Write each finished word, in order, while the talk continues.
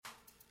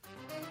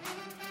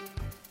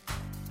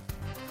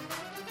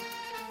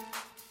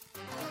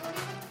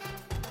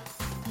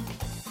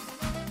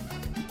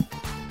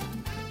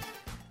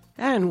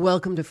And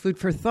welcome to Food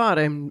for Thought.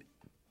 I'm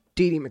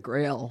Dee Dee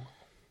McGrail.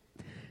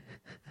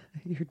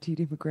 You're Dee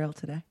Dee McGrail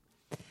today.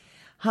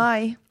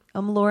 Hi,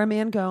 I'm Laura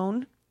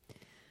Mangone.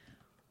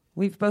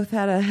 We've both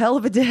had a hell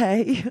of a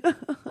day.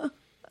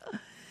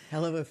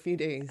 Hell of a few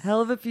days.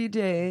 Hell of a few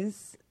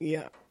days.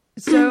 Yeah.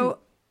 So,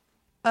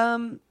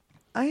 I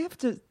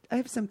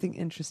have something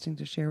interesting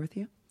to share with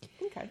you.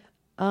 Okay.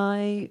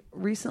 I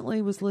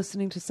recently was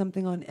listening to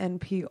something on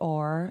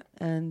NPR,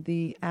 and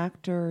the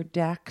actor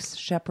Dax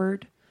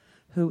Shepard,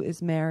 who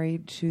is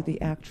married to the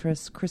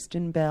actress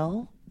Kristen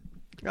Bell,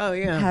 Oh,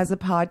 yeah. has a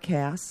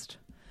podcast.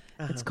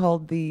 It's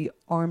called The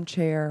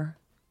Armchair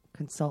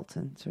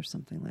Consultants or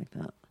something like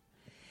that.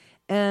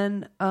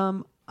 And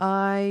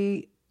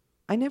I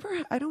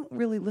don't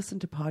really listen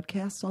to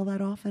podcasts all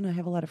that often. I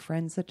have a lot of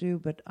friends that do,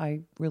 but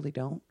I really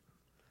don't.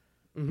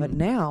 Mm-hmm. But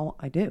now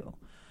I do,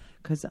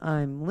 because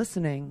I'm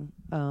listening.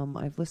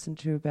 I've listened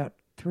to about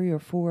 3 or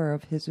 4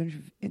 of his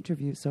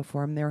interviews so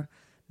far. And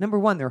number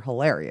one, they're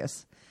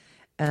hilarious.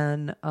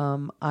 And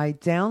I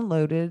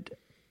downloaded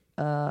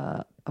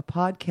a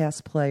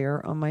podcast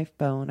player on my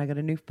phone. I got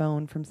a new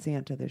phone from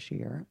Santa this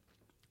year.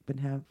 Been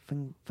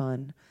having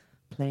fun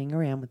playing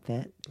around with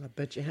it. I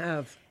bet you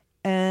have.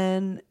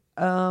 And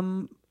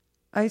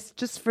I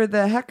just, for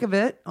the heck of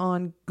it,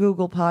 on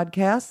Google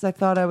Podcasts, I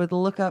thought I would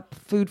look up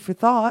Food for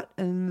Thought,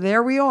 and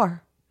there we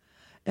are,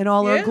 in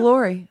all our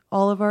glory,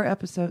 all of our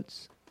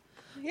episodes.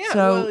 Yeah,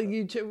 so, well,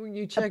 you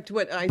checked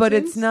what iTunes? But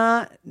it's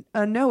not,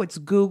 no, it's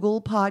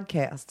Google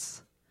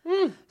Podcasts.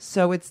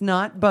 So it's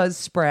not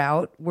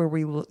Buzzsprout where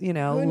we,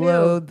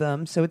 load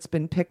them. So it's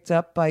been picked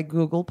up by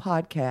Google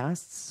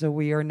Podcasts. So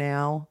we are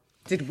now.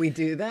 Did we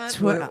do that?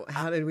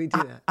 How did we do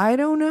that? I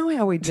don't know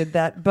how we did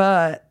that,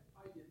 but.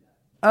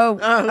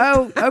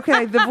 Oh,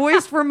 okay. The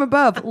voice from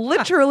above,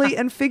 literally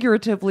and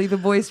figuratively, the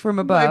voice from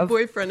above. My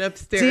boyfriend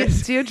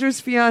upstairs. Deirdre's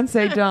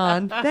fiance,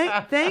 Don.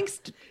 Thanks,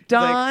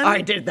 Don. Like,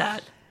 I did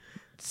that.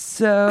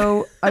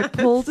 So I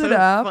pulled it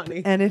up,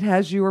 funny. and it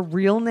has your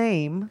real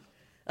name.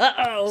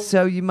 Uh-oh.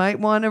 So you might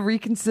want to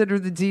reconsider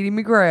the Dee Dee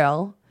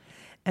McGrail.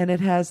 And it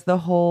has the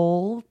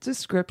whole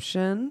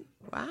description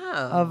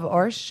of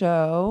our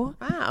show.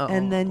 Wow.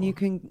 And then you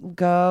can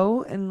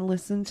go and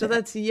listen to. So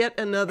that's yet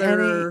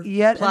another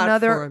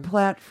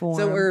platform.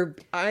 So we're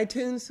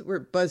iTunes,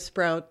 we're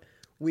Buzzsprout,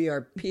 we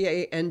are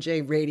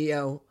PANJ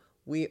Radio,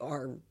 we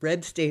are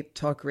Red State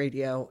Talk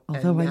Radio.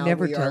 Although I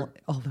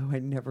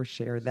never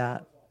share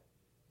that.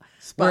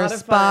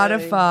 Spotify.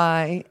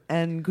 Spotify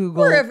and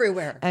Google. We're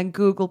everywhere. And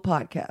Google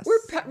Podcasts.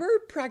 We're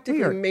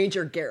practically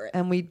Major Garrett.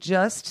 And we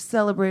just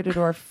celebrated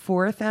our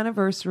 4th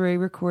anniversary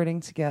recording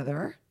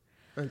together.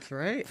 That's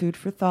right. Food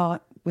for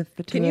Thought with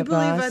the two of us. Can you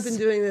believe I've been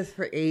doing this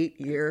for 8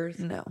 years?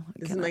 No.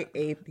 This is my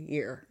 8th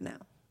year. No.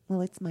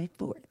 Well, it's my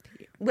 4th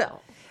year.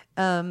 Well.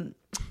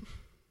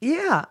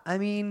 Yeah. I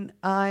mean,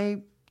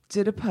 I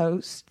did a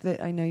post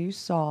that I know you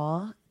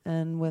saw,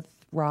 and with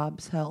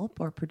Rob's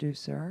help, our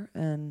producer,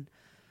 and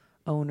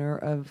owner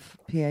of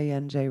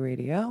PANJ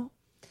Radio,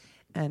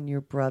 and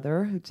your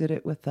brother who did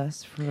it with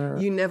us for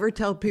you never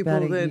tell people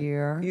about a that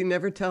year. You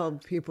never tell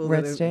people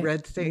Red that State?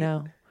 Red State.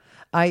 No,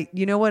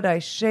 you know what I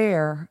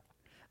share?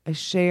 I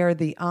share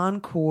the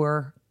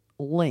Encore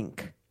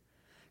link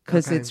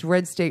because it's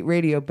Red State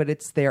Radio, but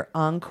it's their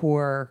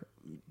Encore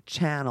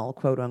channel,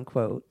 quote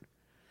unquote.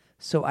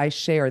 So I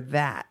share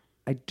that.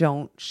 I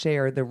don't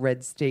share the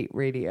Red State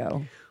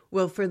Radio.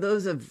 Well, for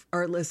those of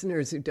our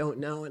listeners who don't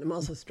know, and I'm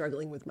also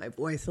struggling with my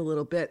voice a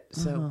little bit,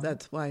 so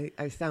that's why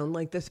I sound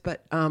like this.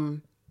 But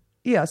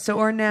yeah, so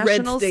our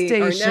national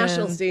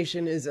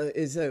station is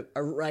a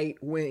right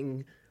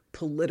wing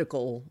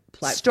political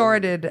platform.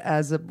 Started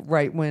as a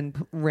right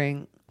wing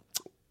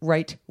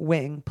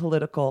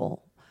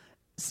political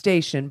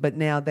station, but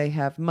now they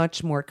have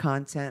much more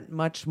content,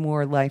 much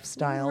more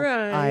lifestyle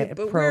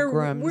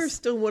programs. We're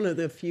still one of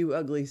the few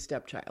ugly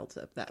stepchilds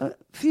of that.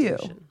 Few,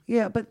 station.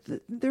 Yeah, but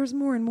there's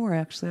more and more.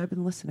 Actually, I've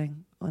been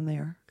listening on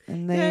there,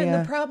 and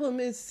the problem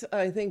is,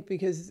 I think,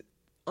 because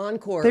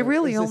Encore, they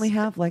really only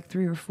have like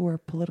 3 or 4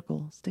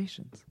 political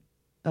stations.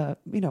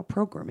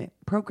 Programming.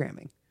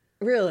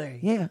 Really?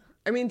 Yeah.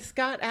 I mean,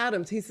 Scott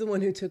Adams, he's the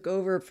one who took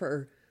over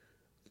for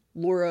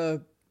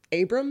Laura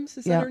Abrams.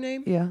 Is that her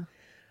name? Yeah.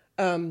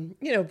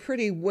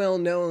 Pretty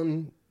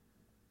well-known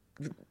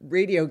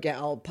radio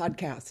gal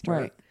podcast,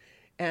 right?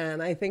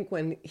 And I think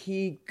when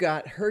he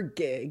got her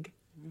gig,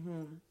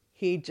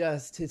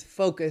 his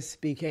focus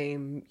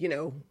became,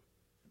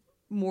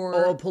 more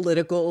all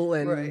political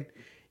and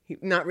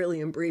not really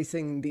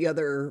embracing the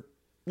other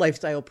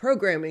lifestyle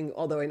programming,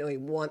 although I know he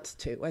wants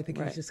to. I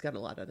think he's just got a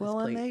lot on his plate. Well,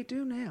 and they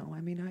do now. I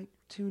mean, I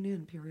tune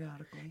in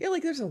periodically. Yeah,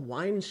 like there's a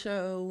wine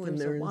show.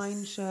 There's a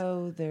wine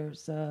show.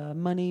 There's a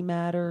Money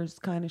Matters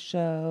kind of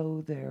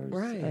show. There's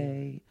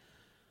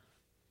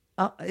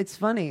it's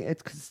funny.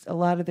 It's because a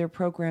lot of their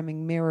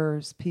programming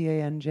mirrors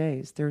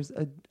PANJ's. There's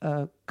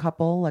a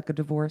couple, like a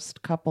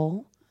divorced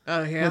couple.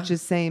 Oh, yeah. Which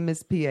is same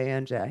as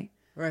PANJ.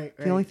 Right.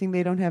 The only thing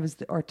they don't have is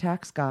our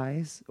tax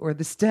guys or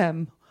the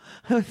STEM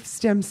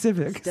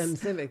civics. STEM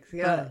civics,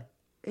 yeah.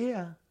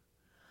 Yeah.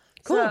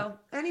 Cool. So,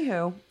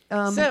 anywho,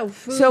 So,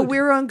 food. So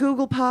we're on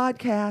Google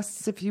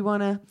Podcasts if you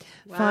want to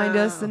find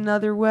us Wow.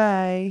 another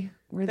way.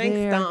 We're Thanks,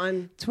 there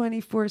Dawn.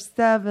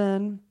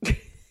 24/7.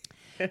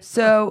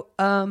 So,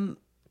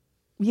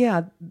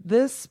 yeah,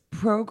 this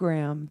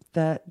program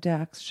that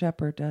Dax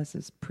Shepard does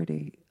is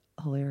pretty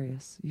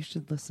hilarious. You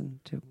should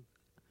listen to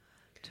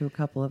a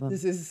couple of them.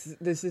 This is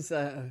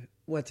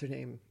what's her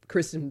name?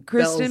 Kristen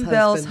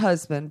Bell's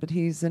husband, but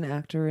he's an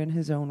actor in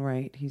his own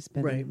right. He's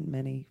been Right. in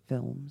many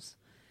films.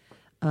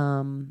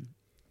 And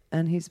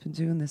he's been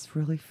doing this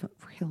really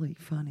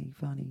funny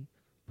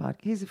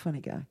podcast. He's a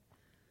funny guy.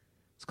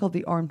 It's called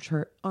The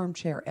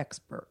Armchair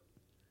Expert.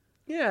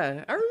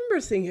 Yeah, I remember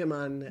seeing him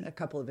on a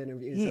couple of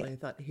interviews, Yeah. and I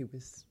thought he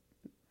was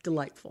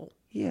delightful.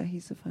 Yeah,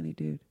 he's a funny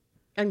dude.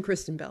 And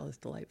Kristen Bell is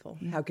delightful.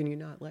 How can you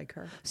not like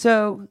her?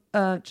 So,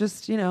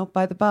 just,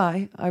 by the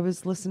by, I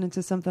was listening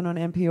to something on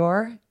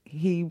NPR.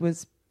 He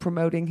was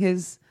promoting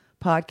his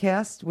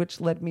podcast,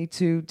 which led me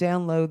to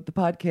download the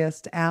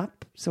podcast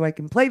app so I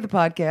can play the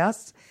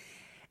podcasts.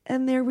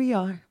 And there we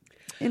are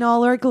in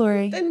all our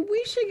glory. Then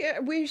we should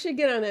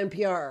get on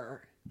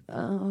NPR.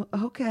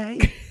 Okay.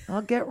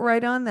 I'll get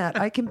right on that.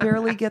 I can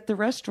barely get the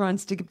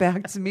restaurants to get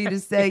back to me to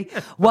say,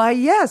 why,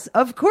 yes,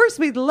 of course,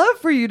 we'd love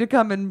for you to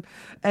come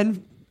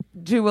and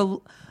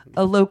do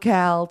a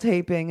locale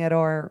taping at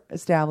our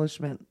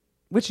establishment,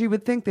 which you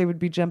would think they would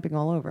be jumping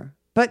all over.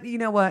 But you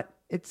know what?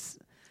 It's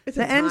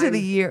the end of the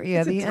year.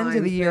 Yeah, the end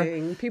of the year.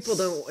 Thing. People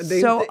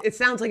don't. It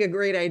sounds like a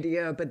great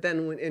idea, but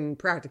then in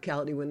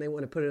practicality, when they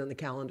want to put it on the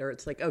calendar,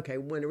 it's like, okay,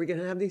 when are we going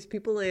to have these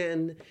people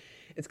in?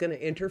 It's going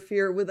to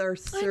interfere with our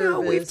service. I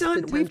know we've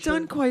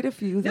done quite a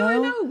few. Though. No, I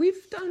know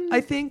we've done. I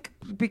think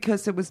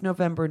because it was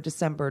November and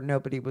December,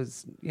 nobody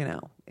was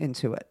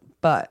into it.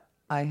 But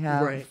I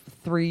have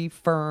 3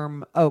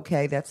 firm.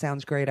 Okay, that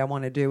sounds great. I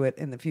want to do it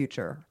in the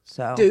future.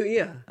 So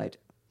I do.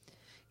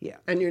 Yeah.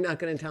 And you're not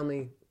going to tell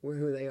me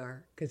who they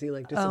are because you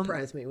like to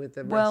surprise me with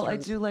the Well,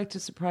 restaurants. I do like to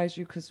surprise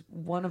you because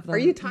one of them. Are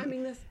you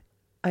timing this?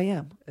 I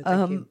am.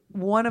 Thank you.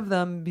 One of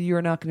them,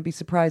 you're not going to be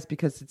surprised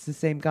because it's the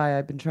same guy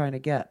I've been trying to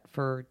get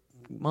for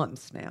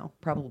months now,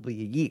 probably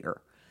a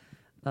year.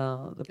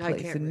 The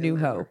place in New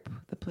Hope.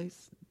 The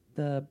place,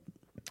 There's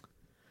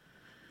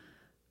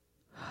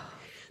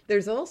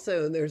a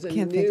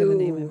Can't new, think of the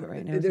name of it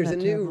right now. Isn't There's a that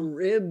new terrible?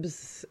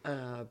 ribs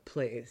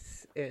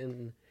place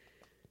in,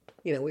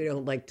 we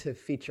don't like to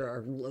feature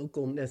our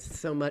localness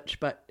so much,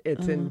 but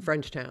it's in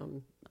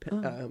Frenchtown,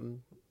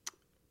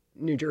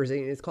 New Jersey,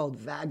 and it's called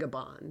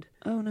Vagabond.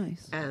 Oh,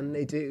 nice. And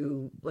they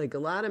do like a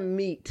lot of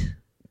meat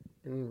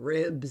and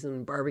ribs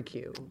and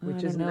barbecue,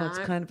 which I is don't know. not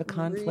It's kind of a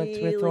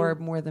conflict with or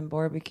more than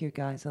barbecue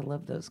guys. I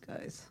love those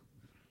guys.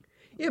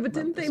 Yeah, but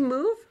didn't they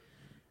move?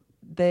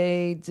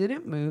 They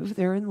didn't move.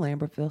 They're in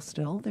Lambertville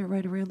still. They're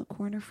right around the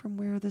corner from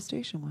where the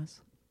station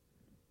was.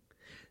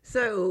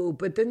 So,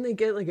 but didn't they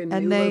get like a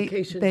And new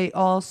location? they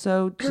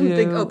also do.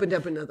 They opened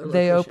up another location.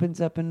 They opened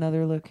up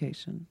another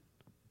location.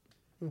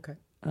 Okay.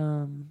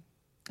 And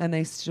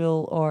they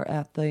still are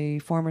at the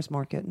farmers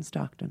market in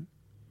Stockton.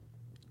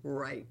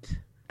 Right.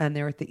 And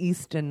they're at the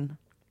Easton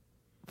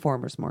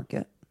farmers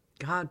market.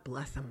 God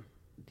bless them.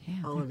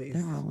 Yeah, All of these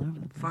they're all over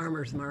the place.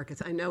 farmers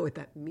markets. I know what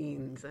that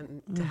means,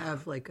 and to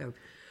have like a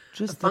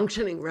Just the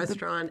functioning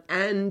restaurant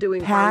and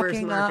doing farmers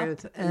packing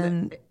markets, up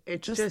and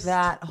it's just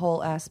that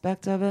whole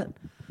aspect of it.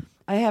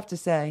 I have to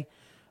say,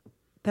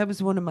 that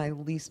was one of my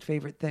least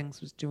favorite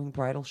things was doing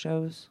bridal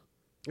shows.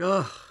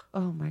 Ugh,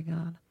 Oh my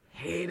God.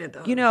 hated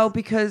those.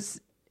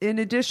 Because in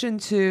addition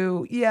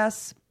to,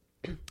 yes,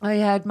 I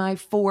had my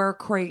 4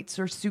 crates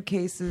or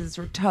suitcases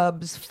or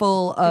tubs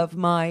full of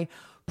my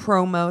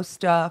promo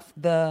stuff,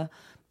 the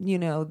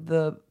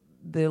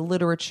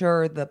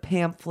literature, the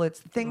pamphlets,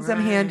 the things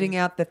I'm handing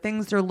out, the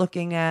things they're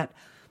looking at,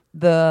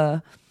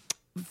 the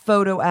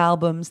photo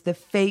albums, the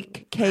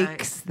fake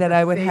cakes that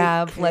I would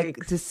have, like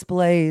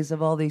displays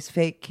of all these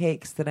fake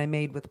cakes that I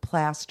made with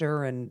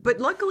plaster and. But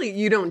luckily,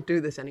 you don't do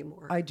this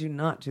anymore. I do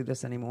not do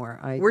this anymore.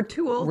 We're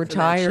too old.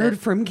 Retired for that shit.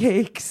 from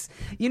cakes.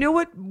 You know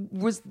what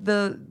was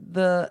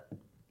the?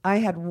 I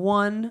had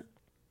one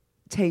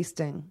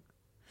tasting.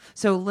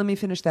 So let me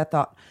finish that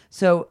thought.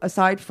 So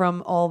aside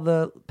from all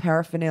the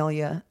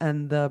paraphernalia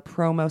and the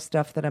promo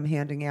stuff that I'm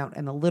handing out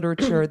and the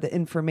literature, the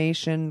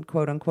information,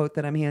 quote unquote,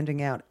 that I'm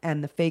handing out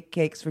and the fake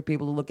cakes for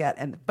people to look at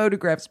and the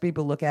photographs for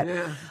people to look at,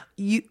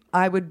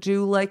 I would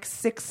do like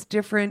 6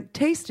 different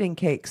tasting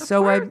cakes.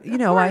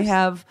 I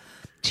have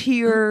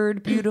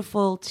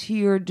beautiful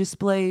tiered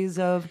displays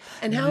of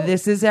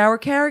this is our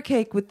carrot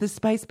cake with the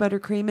spice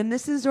buttercream and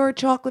this is our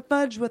chocolate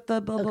fudge with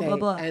the blah, blah, blah,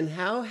 blah. And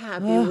how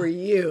happy were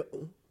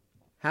you?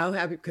 How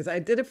happy? Because I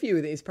did a few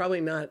of these, probably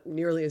not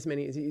nearly as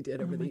many as you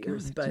did over the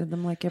years. But did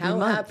them like every how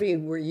month. happy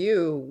were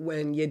you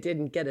when you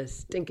didn't get a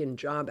stinking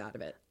job out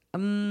of it?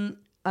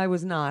 I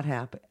was not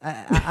happy.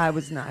 I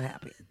was not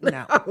happy.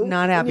 No,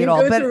 not happy You at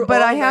all. go through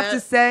But all I have that.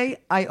 to say,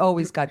 I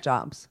always got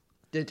jobs.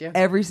 Did you?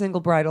 Every single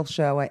bridal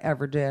show I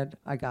ever did,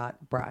 I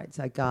got brides,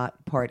 I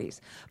got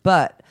parties.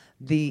 But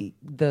the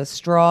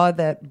straw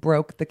that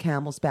broke the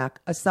camel's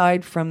back,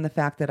 aside from the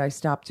fact that I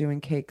stopped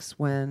doing cakes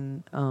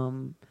when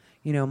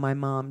my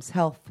mom's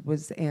health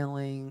was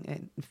ailing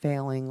and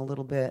failing a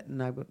little bit,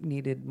 and I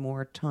needed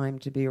more time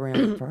to be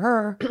around for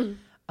her.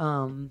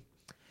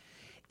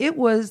 It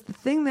was the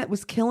thing that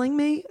was killing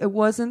me. It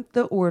wasn't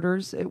the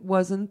orders. It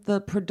wasn't the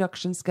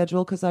production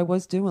schedule, because I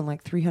was doing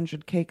like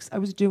 300 cakes. I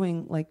was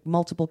doing like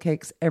multiple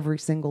cakes every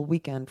single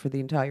weekend for the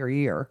entire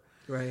year.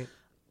 Right.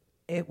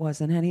 It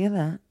wasn't any of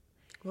that.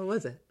 What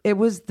was it? It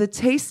was the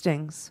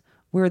tastings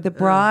where the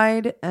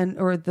bride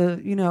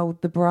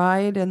the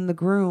bride and the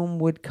groom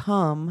would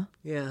come.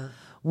 Yeah.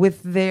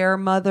 With their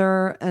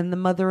mother and the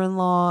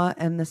mother-in-law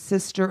and the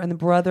sister and the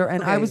brother.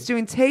 And I was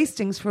doing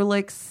tastings for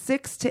like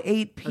 6 to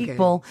 8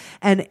 people.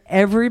 And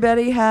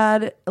everybody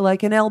had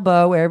like an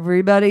elbow.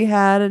 Everybody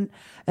had an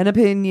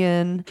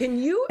opinion. Can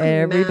you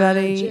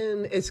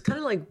imagine? It's kind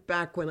of like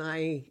back when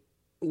I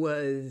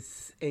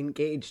was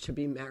engaged to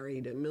be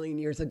married a million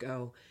years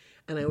ago.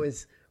 And I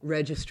was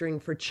registering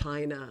for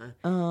China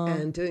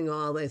and doing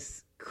all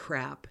this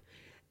crap.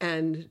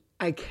 And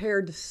I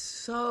cared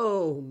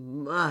so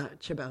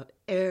much about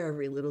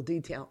every little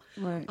detail.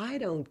 Right. I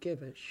don't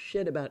give a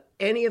shit about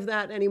any of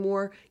that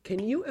anymore. Can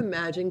you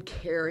imagine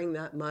caring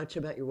that much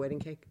about your wedding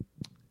cake?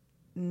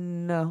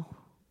 No.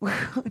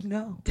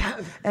 No.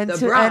 And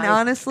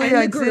honestly, and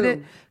I did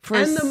it for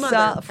and the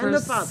mother for and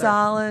the father.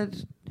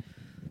 solid.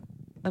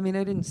 I mean,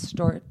 I didn't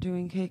start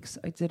doing cakes.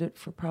 I did it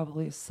for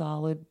probably a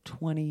solid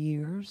 20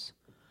 years.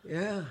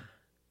 Yeah.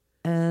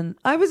 And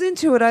I was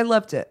into it. I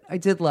loved it. I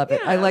did love it.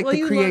 I liked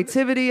the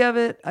creativity of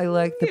it. I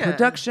liked the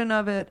production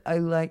of it. I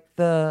liked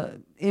the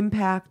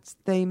impact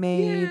they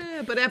made.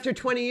 Yeah, but after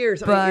 20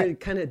 years, aren't you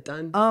kind of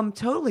done?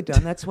 Totally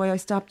done. That's why I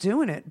stopped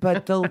doing it.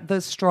 But the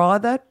straw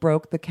that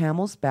broke the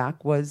camel's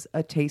back was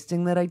a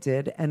tasting that I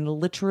did, and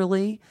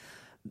literally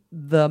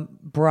the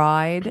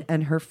bride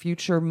and her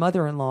future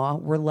mother-in-law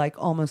were like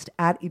almost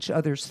at each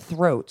other's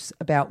throats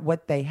about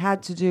what they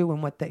had to do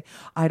and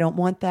I don't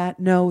want that.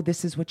 No,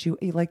 this is what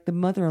like the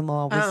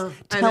mother-in-law was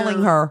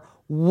telling her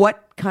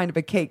what kind of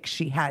a cake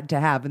she had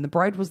to have. And the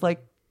bride was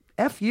like,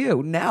 F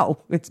you. No,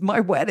 it's my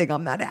wedding.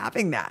 I'm not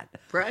having that.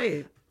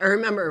 Right. I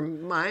remember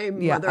my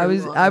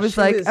mother-in-law. I was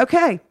like,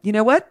 okay, you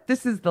know what?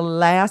 This is the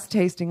last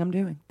tasting I'm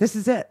doing. This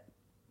is it.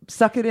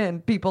 Suck it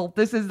in, people.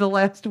 This is the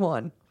last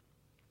one.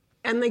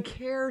 And they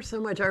care so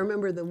much. I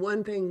remember the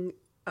one thing,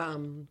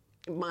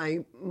 my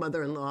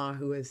mother-in-law,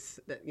 who is,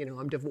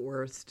 I'm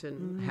divorced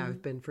and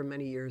have been for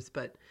many years,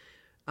 but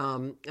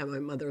and my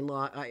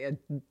mother-in-law, I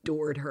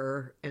adored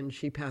her, and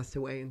she passed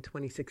away in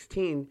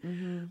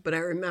 2016. But I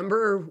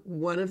remember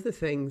one of the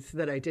things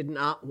that I did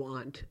not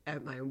want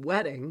at my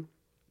wedding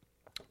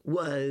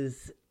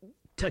was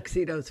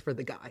tuxedos for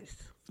the guys.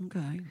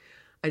 Okay.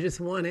 I just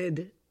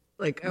wanted,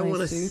 I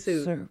want a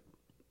suit.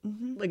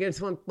 I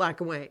just want black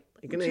and white.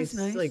 Like a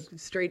nice,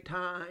 straight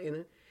tie,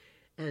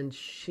 and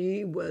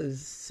she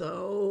was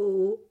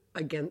so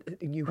against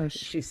you.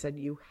 She said,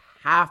 "You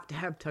have to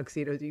have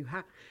tuxedos. You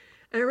have."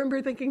 And I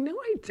remember thinking, "No,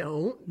 I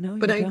don't." No,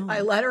 but you don't.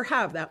 I let her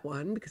have that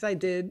one because I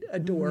did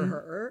adore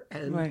her,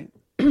 and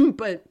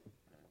but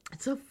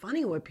it's so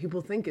funny what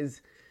people think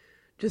is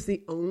just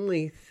the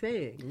only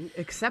thing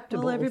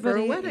acceptable for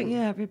a wedding.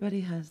 Yeah,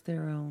 everybody has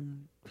their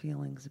own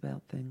feelings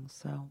about things.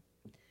 So,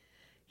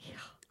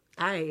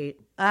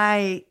 yeah,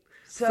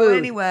 So Food.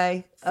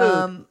 Anyway,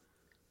 Food.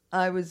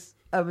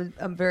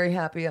 I'm very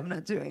happy I'm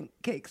not doing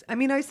cakes. I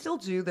mean, I still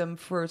do them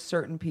for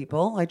certain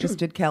people. I just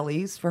did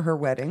Kelly's for her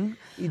wedding.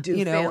 You do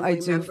I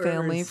do members.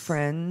 Family,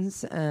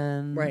 friends,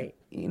 and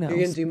You're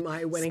going to do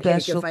my wedding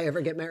cake if I ever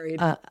get married.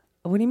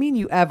 What do you mean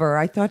you ever?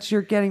 I thought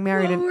you're getting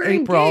married in we're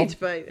April. Engaged,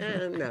 but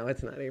no,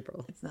 it's not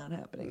April. It's not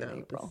happening in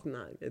April. It's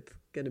not. It's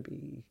going to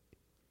be,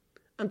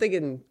 I'm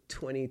thinking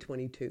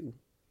 2022.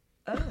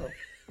 Oh.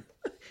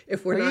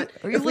 If we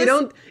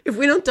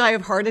don't die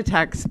of heart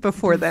attacks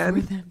before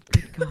then.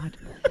 Good God.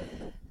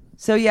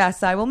 So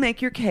yes, I will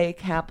make your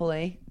cake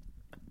happily.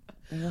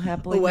 I will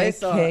happily make I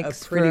saw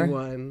cakes a pretty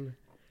one.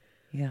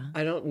 Yeah.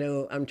 I don't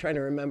know. I'm trying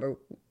to remember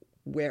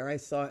where I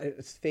saw it. It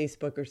was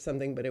Facebook or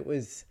something, but it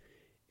was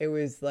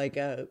like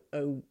a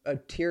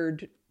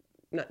tiered,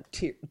 not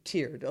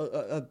tiered,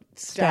 a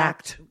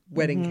stacked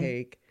wedding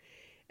cake,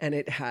 and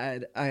it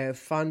had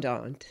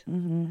fondant.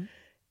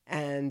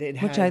 And it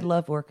had, which I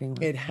love working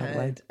with. It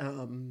had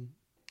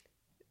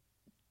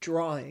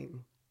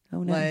drawing.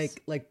 Oh, nice.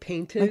 Like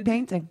painted. Like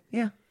painting.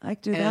 Yeah, I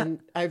do that.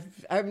 And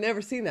I've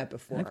never seen that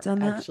before. I've done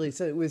that. Actually.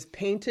 So it was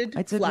painted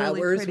I did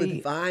flowers really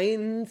with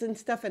vines and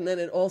stuff. And then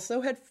it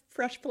also had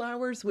fresh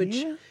flowers, which...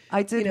 Yeah.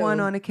 I did one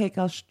on a cake.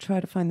 I'll try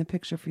to find the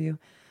picture for you,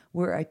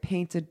 where I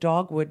painted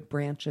dogwood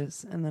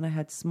branches. And then I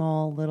had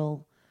small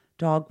little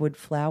dogwood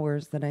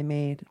flowers that I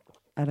made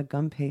out of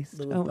gum paste.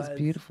 It was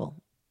beautiful.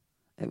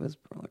 It was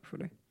really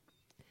pretty.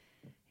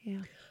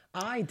 Yeah.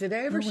 Did I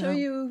ever show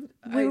you?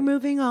 We're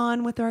moving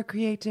on with our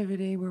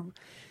creativity. We're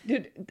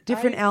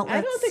different outlets.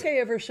 I don't think I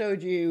ever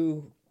showed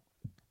you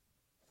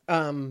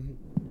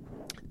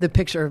the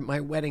picture of my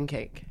wedding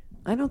cake.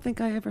 I don't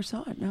think I ever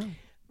saw it, no.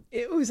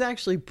 It was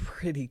actually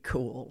pretty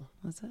cool.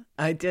 Was it?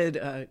 I did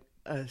a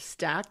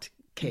stacked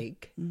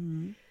cake,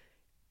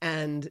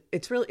 And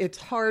it's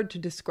hard to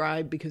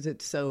describe because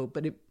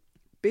but it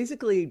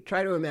basically,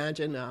 try to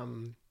imagine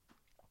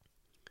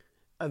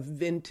a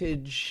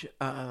vintage,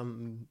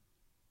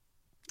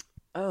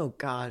 oh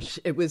gosh,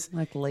 it was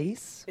like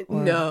lace.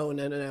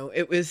 No.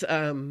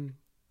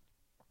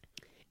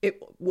 It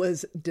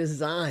was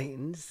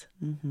designs,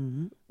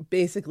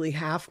 basically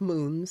half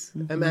moons.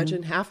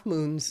 Imagine half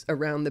moons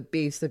around the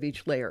base of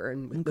each layer.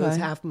 And those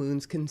half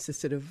moons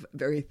consisted of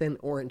very thin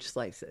orange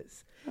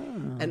slices. Oh.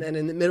 And then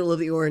in the middle of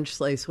the orange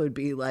slice would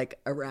be like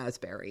a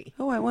raspberry.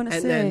 Oh, I want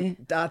to say. And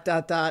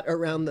then ...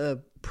 around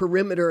the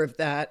perimeter of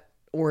that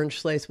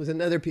orange slice was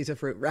another piece of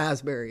fruit,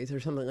 raspberries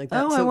or something like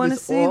that. Oh, so I want to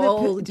see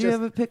the do you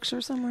have a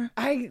picture somewhere?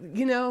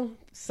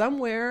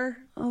 Somewhere.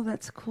 Oh,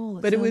 that's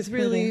cool. But it was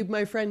really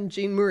my friend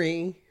Jean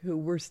Marie, who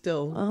we're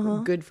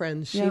still good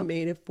friends. She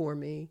made it for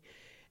me.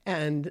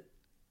 And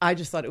I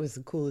just thought it was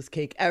the coolest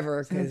cake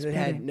ever because it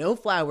had no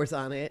flowers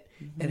on it.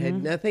 It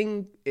had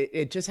nothing.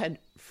 It just had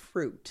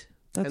fruit.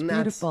 That's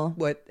beautiful.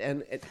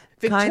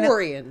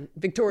 Victorian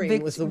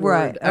was the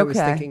word I was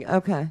thinking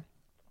of. Okay.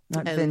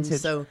 Not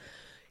vintage. So,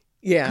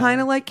 yeah. Kind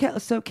of like,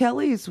 so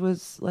Kelly's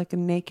was like a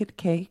naked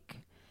cake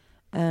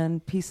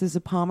and pieces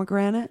of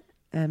pomegranate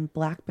and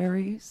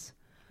blackberries.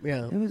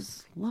 Yeah. It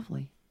was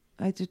lovely.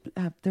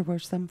 There were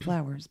some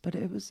flowers, but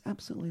it was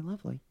absolutely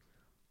lovely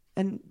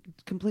and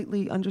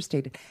completely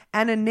understated.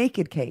 And a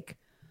naked cake.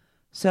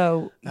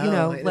 So,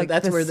 like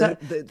that's where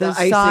the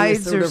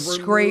sides are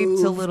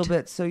scraped a little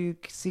bit. So you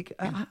see,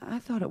 I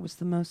thought it was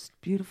the most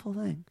beautiful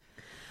thing.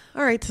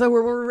 All right. So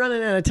we're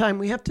running out of time.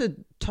 We have to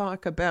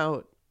talk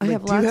about, do you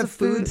have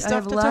food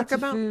stuff to talk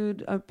about?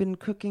 Food. I've been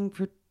cooking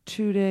for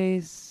 2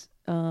 days.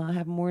 I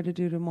have more to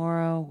do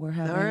tomorrow. We're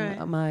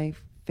having my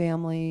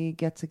family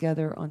get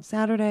together on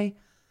Saturday,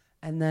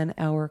 and then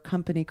our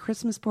company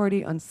Christmas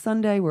party on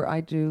Sunday, where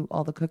I do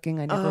all the cooking.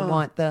 I never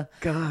want the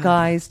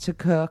guys to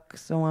cook,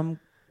 so I'm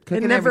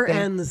cooking. It never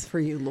everything. Ends for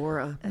you,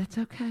 Laura. It's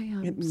okay.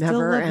 It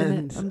never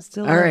ends. I'm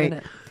still all loving right.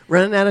 it.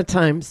 Running out of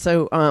time,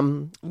 so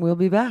we'll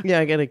be back. Yeah,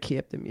 I gotta key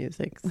up the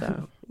music.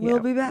 So we'll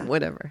be back.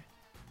 Whatever.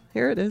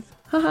 Here it is.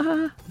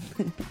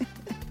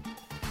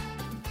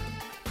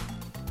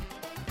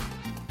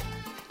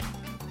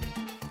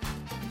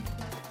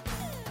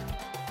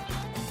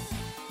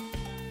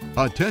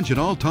 Attention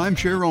all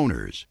timeshare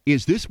owners.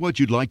 Is this what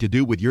you'd like to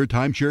do with your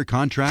timeshare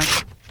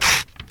contract?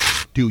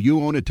 Do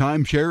you own a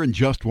timeshare and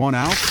just want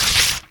out?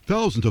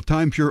 Thousands of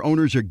timeshare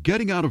owners are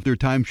getting out of their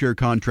timeshare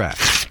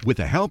contracts. With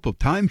the help of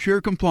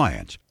Timeshare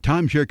Compliance,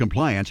 Timeshare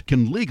Compliance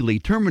can legally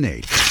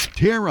terminate,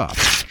 tear up,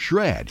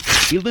 shred,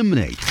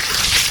 eliminate,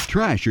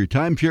 trash your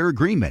timeshare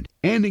agreement,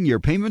 ending your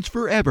payments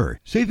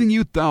forever, saving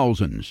you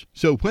thousands.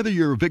 So whether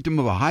you're a victim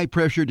of a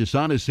high-pressure,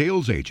 dishonest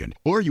sales agent,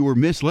 or you were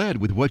misled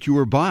with what you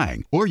were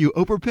buying, or you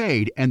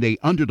overpaid and they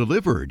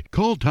underdelivered,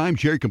 call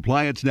Timeshare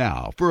Compliance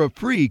now for a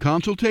free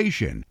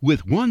consultation.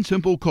 With one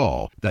simple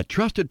call, the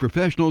trusted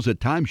professionals at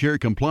Timeshare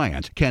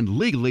Compliance can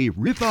legally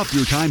rip up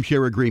your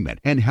timeshare agreement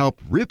and help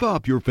rip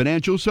up your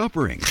financial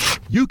suffering.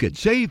 You could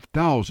save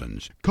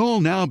thousands. Call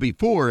now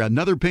before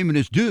another payment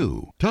is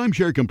due.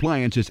 Timeshare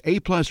Compliance is A+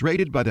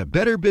 rated by the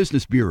Better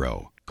Business Bureau.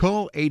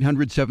 Call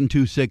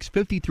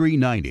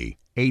 800-726-5390.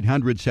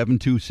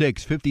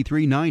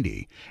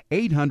 800-726-5390.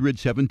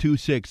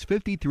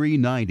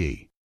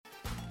 800-726-5390.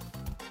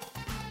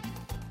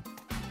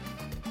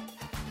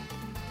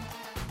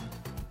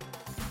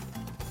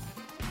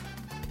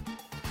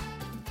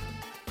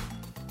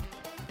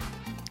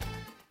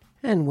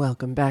 And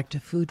welcome back to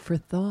Food for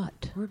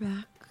Thought. We're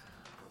back.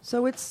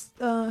 So it's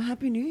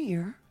Happy New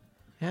Year.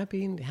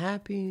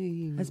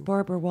 Happy. As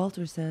Barbara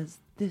Walter says,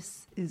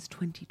 this is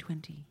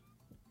 2020. Do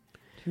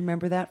you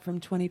remember that from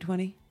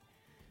 2020?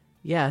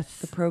 Yes.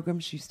 The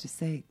programs used to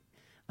say,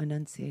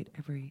 enunciate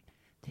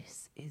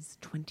this is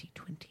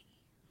 2020.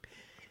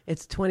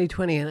 It's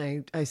 2020,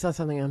 and I saw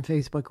something on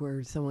Facebook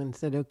where someone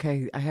said,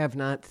 okay, I have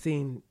not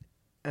seen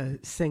a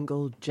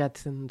single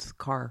Jetsons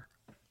car.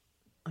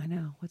 I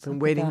know. I've been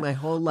waiting my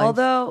whole life.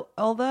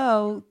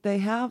 Although they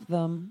have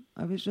them,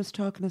 I was just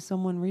talking to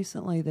someone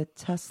recently that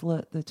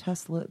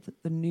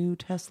the new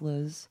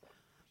Teslas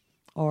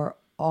are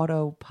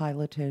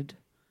autopiloted,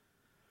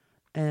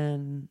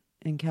 and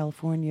in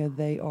California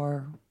they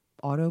are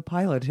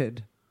autopiloted.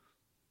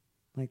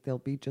 Like they'll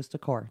be just a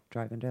car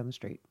driving down the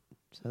street.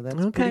 So that's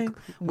okay.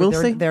 We'll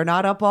see. They're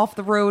not up off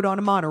the road on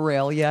a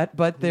monorail yet,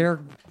 but they're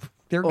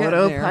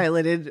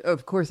autopiloted.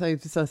 Of course, I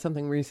saw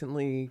something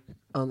recently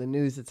on the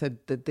news that said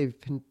that they've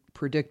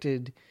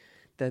predicted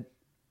that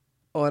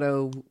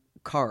auto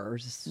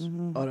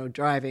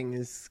driving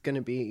is going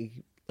to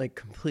be like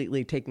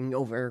completely taking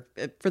over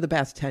for the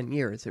past 10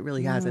 years. It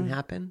really hasn't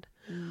happened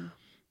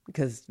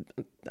because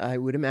I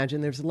would imagine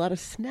there's a lot of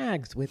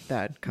snags with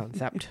that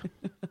concept.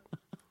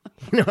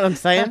 You know what I'm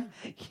saying?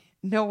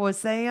 Know what I'm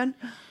saying?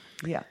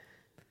 Yeah.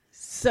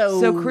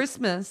 So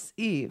Christmas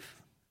Eve.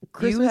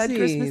 You had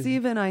Christmas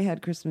Eve and I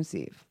had Christmas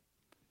Eve.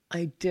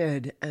 I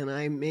did, and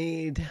I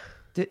made...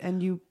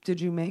 Did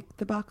you make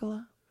the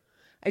bacala?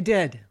 I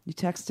did. You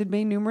texted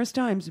me numerous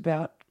times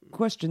about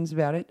questions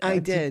about it. I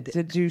did.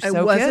 Did you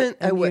soak it?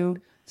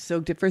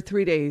 soaked it for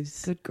 3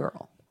 days. Good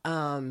girl.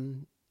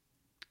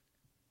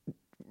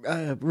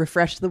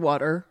 Refreshed the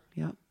water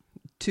Yep.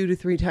 2 to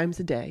 3 times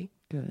a day.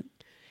 Good.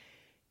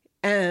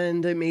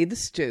 And I made the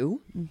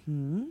stew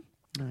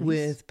Nice.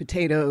 with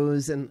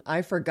potatoes. And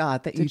I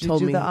forgot that Did you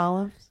told do me. the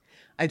olives?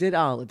 I did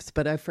olives,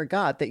 but I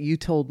forgot that you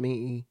told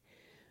me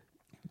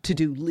to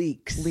do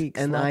leeks.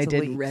 And lots I of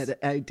did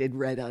leeks.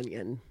 red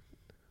onion.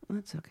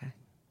 That's okay.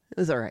 It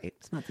was all right.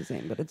 It's not the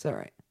same, but it's all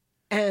right.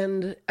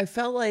 And I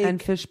felt like And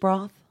fish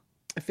broth?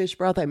 fish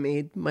broth. I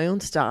made my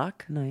own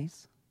stock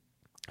Nice.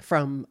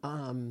 from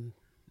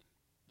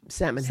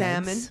salmon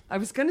heads. I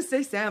was going to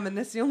say salmon.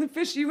 That's the only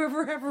fish you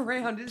ever have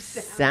around is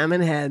salmon.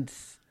 Salmon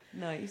heads.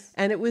 Nice.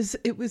 And it was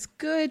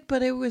good,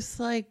 but it was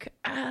like,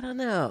 I don't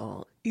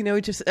know. You know,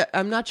 it just,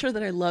 I'm not sure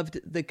that I loved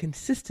the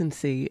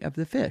consistency of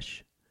the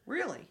fish.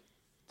 Really?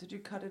 Did you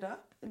cut it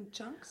up in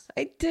chunks?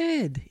 I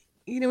did.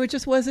 You know, it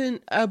just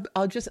wasn't,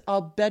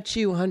 I'll bet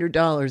you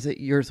 $100 that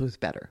yours was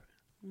better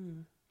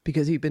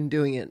because you've been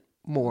doing it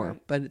more.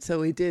 Right. But so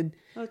we did.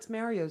 Oh, it's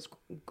Mario's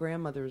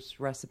grandmother's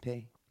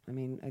recipe. I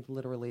mean, I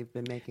literally have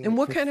been making And it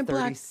what for kind of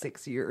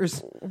 36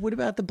 years. What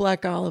about the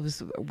black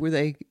olives? Were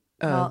they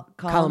Kalamata?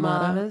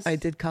 Kalamatas. I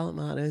did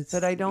Kalamatas.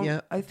 But I don't,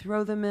 Yeah. I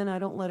throw them in. I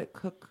don't let it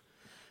cook.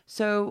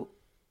 So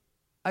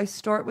I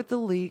start with the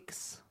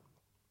leeks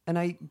and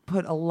I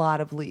put a lot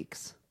of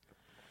leeks.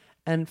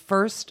 And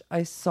first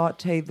I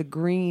saute the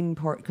green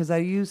part because I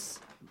use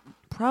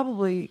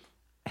probably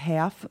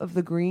half of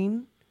the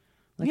green.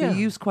 Like I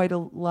use quite a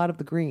lot of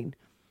the green.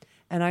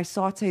 And I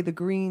saute the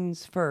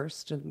greens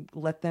first and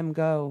let them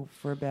go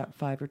for about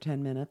 5 or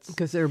 10 minutes.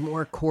 Because they're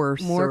more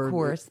coarse. More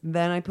coarse.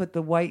 Then I put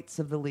the whites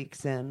of the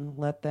leeks in,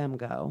 let them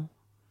go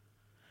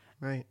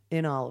Right.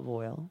 in olive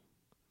oil.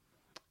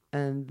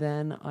 And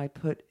then I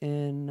put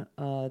in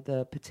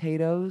the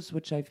potatoes,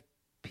 which I've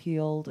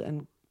peeled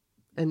and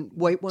And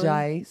white wine?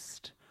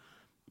 diced.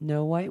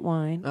 No white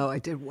wine. Oh, I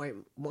did white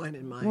wine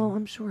in mine. Well,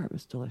 I'm sure it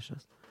was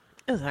delicious.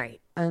 it was all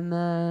right. And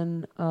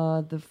then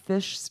the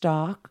fish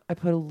stock, I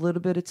put a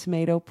little bit of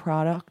tomato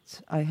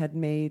product. I had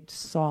made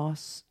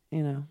sauce,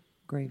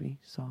 gravy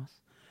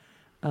sauce,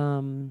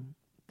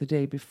 the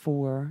day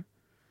before.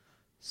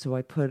 So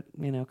I put,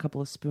 a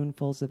couple of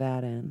spoonfuls of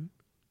that in.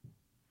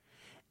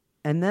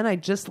 And then I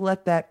just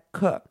let that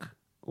cook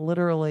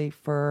literally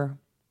for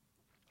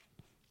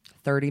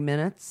 30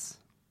 minutes.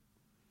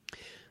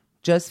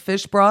 Just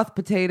fish broth,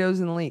 potatoes,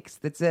 and leeks.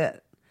 That's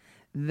it.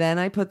 Then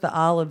I put the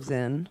olives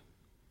in.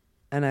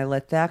 And I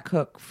let that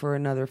cook for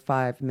another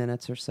 5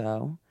 minutes or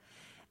so.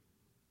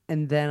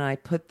 And then I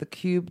put the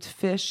cubed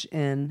fish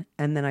in,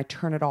 and then I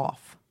turn it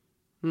off.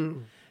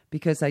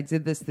 Because I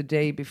did this the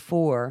day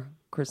before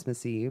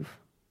Christmas Eve.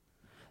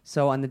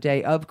 So on the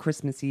day of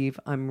Christmas Eve,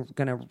 I'm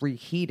going to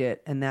reheat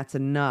it, and that's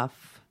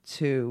enough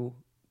to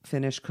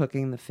finish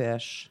cooking the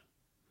fish.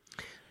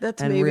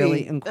 That's and maybe, really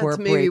that's incorporate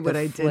maybe the what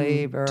I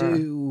flavor. didn't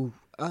do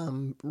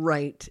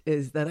right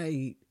is that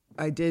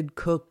I did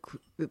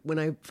cook when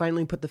I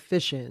finally put the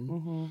fish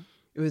in.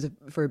 It was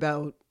for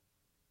about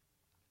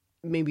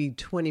maybe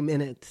 20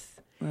 minutes.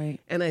 Right,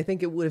 And I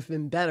think it would have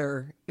been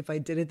better if I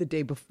did it the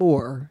day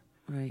before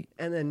right.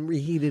 and then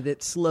reheated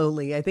it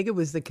slowly. I think it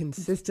was the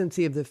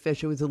consistency of the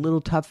fish. It was a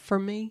little tough for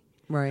me.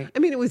 Right. I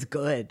mean, it was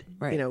good.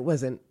 Right. It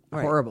wasn't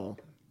Right. horrible.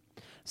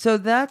 So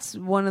that's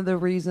one of the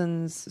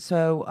reasons.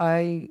 So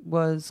I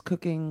was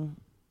cooking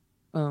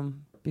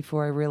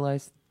before I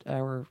realized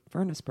our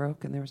furnace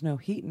broke and there was no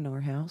heat in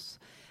our house.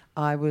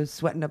 I was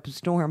sweating up a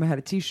storm. I had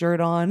a T-shirt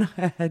on,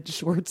 I had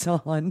shorts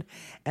on,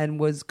 and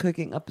was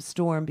cooking up a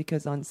storm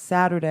because on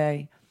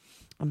Saturday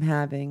I'm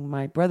having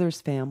my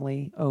brother's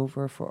family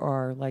over for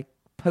our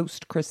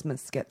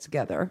post-Christmas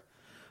get-together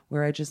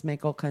where I just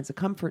make all kinds of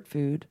comfort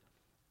food.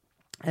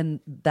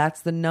 And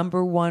that's the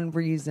number one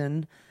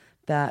reason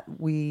that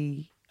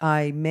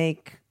I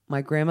make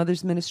my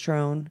grandmother's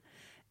minestrone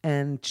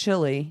and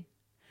chili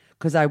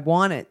because I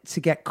want it to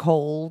get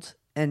cold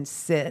and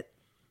sit.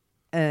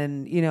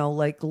 And,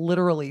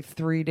 literally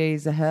 3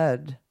 days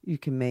ahead, you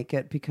can make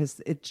it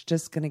because it's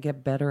just going to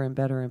get better and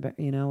better and better,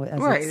 as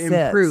Right, it it sits.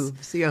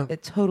 improves, yeah.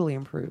 It totally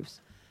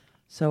improves.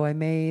 So I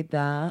made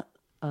that.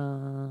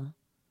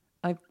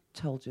 I've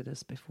told you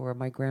this before.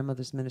 My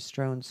grandmother's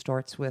minestrone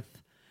starts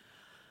with,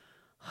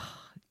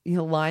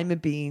 lima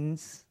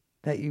beans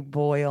that you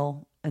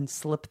boil and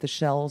slip the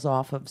shells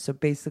off of. So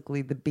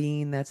basically the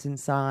bean that's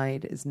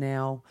inside is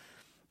now...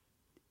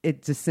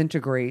 it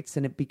disintegrates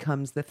and it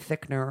becomes the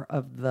thickener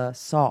of the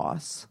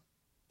sauce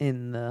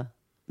in the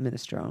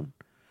minestrone.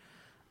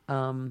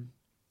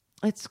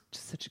 It's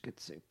just such a good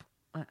soup.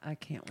 I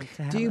can't wait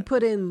to have it. Do you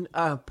put in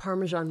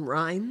Parmesan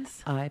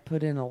rinds? I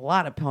put in a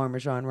lot of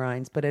Parmesan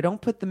rinds, but I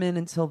don't put them in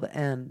until the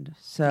end.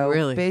 So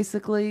Really?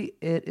 basically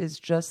it is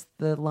just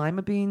the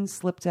lima beans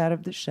slipped out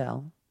of the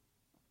shell,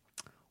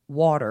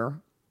 water,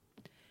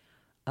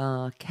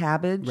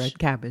 cabbage. Red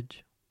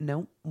cabbage.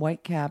 No,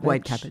 white cabbage.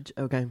 White cabbage.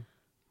 Okay.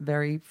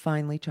 Very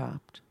finely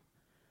chopped.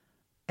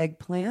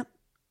 Eggplant,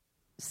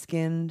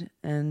 skinned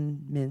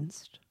and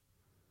minced.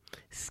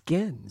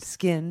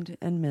 skinned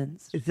and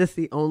minced. Is this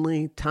the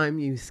only time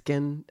you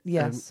skin?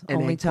 Yes, an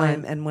only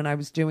eggplant? time. And when I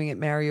was doing it,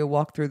 Mario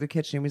walked through the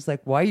kitchen. He was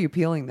like, "Why are you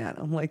peeling that?"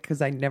 I'm like,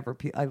 "Because I never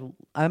peel.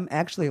 I'm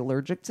actually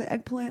allergic to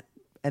eggplant,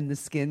 and the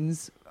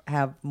skins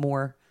have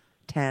more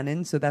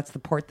tannin, so that's the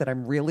part that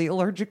I'm really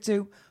allergic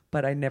to.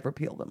 But I never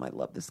peel them. I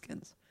love the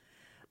skins.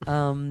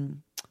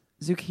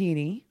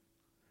 Zucchini,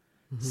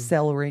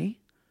 celery,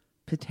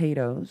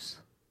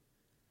 potatoes,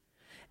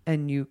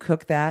 and you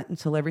cook that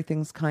until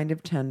everything's kind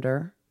of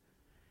tender,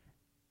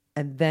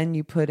 and then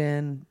you put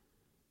in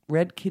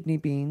red kidney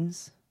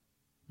beans,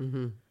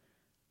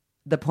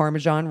 the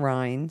Parmesan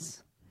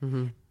rinds,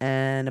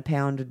 and a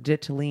pound of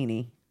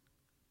ditalini.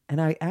 And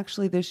I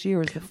actually this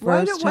year is the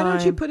first time. Why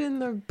don't you put in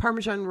the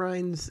Parmesan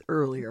rinds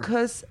earlier?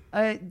 Because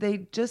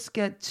they just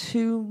get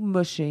too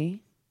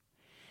mushy,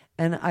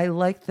 and I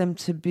like them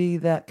to be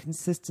that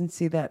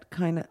consistency, that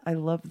kind of. I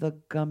love the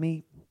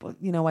gummy,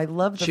 I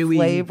love the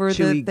flavor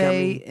that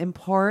they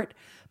impart.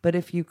 But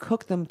if you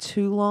cook them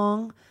too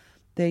long,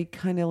 they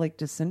kind of like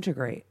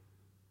disintegrate.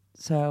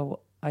 So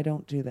I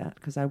don't do that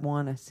because I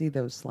want to see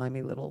those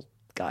slimy little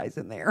guys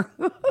in there.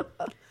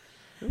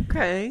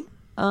 Okay.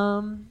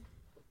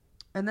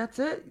 And that's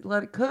it.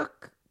 Let it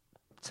cook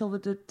till the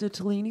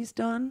ditalini's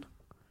done.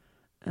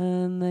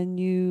 And then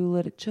you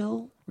let it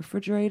chill,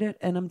 refrigerate it.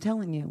 And I'm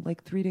telling you,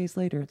 like 3 days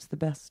later, it's the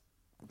best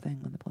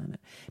thing on the planet.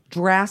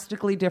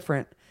 Drastically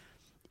different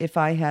if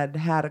I had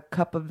had a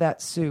cup of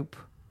that soup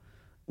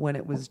when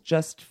it was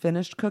just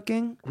finished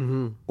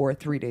cooking or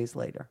 3 days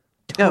later.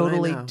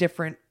 Totally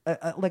different.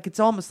 Like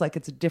it's almost like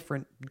it's a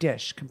different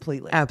dish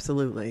completely.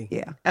 Absolutely.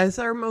 Yeah. As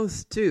are most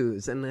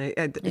stews. And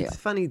it's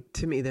funny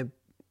to me that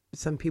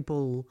some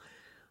people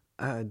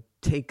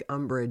take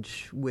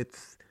umbrage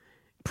with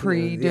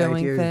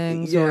pre-doing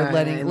things or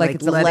letting like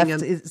it's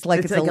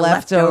a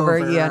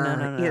leftover. Yeah,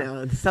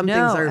 no. Some things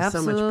are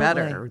so much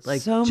better.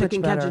 Like so chicken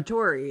much better.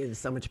 cacciatore is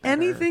so much better.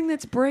 Anything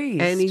that's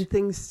braised,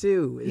 anything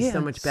stew is so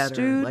much better.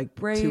 Stewed, like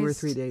braised, 2 or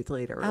 3 days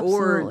later,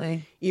 absolutely.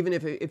 Or even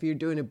if you're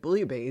doing a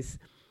bouillabaisse,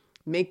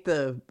 make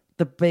the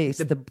base,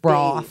 the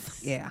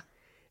broth, base.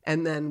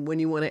 And then when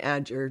you want to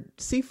add your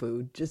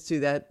seafood, just do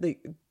that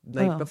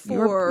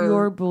before.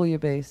 Your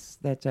bouillabaisse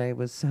that day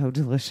was so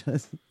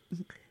delicious.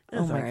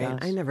 That's all right. Gosh.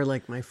 I never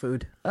liked my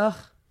food. Ugh,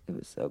 it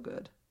was so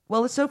good.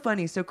 Well, it's so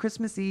funny. So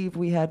Christmas Eve,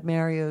 we had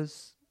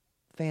Mario's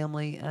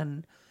family,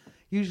 and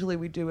usually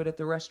we do it at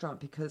the restaurant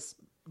because,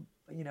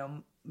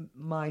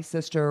 my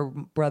sister,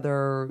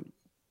 brother,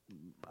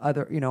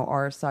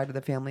 our side of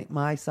the family,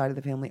 my side of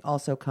the family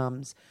also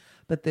comes.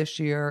 But this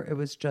year it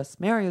was just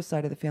Mario's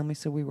side of the family,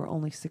 so we were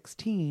only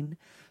 16.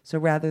 So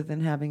rather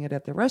than having it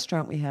at the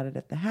restaurant, we had it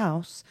at the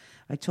house.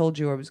 I told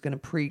you I was going to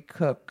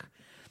pre-cook.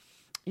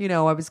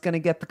 I was going to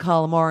get the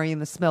calamari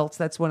and the smelts.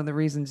 That's one of the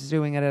reasons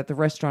doing it at the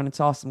restaurant. It's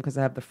awesome because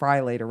I have the fry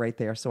later right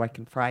there, so I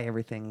can fry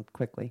everything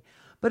quickly.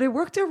 But it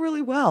worked out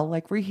really well.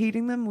 Like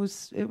reheating them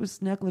was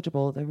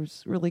negligible. It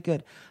was really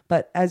good.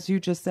 But as you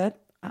just said,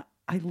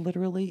 I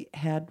literally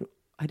I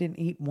didn't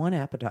eat one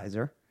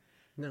appetizer.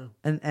 No.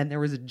 And there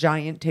was a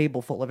giant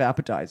table full of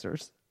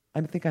appetizers.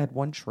 I think I had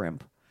one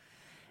shrimp.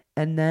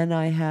 And then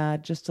I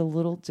had just a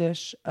little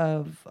dish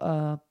of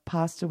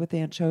pasta with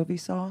anchovy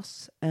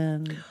sauce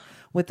and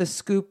with a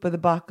scoop of the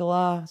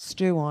bacala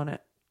stew on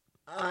it.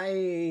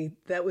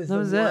 That was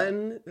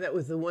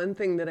the one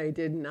thing that I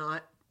did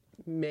not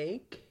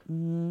make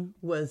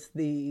was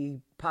the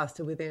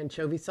pasta with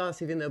anchovy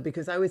sauce, even though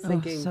because I was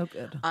thinking so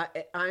good.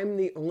 I'm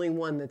the only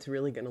one that's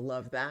really going to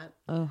love that.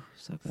 Oh,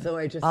 so good.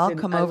 So I'll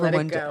come over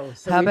one day.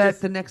 So how about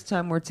the next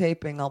time we're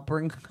taping? I'll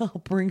bring it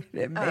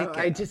and make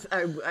it.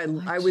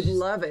 I would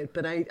love it,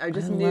 but I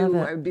just knew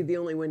I would be the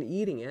only one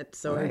eating it.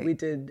 So we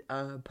did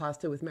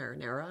pasta with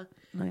marinara.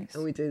 Nice.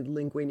 And we did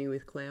linguine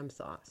with clam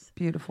sauce.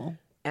 Beautiful.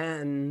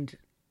 And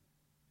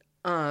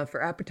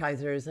for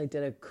appetizers, I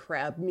did a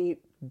crab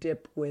meat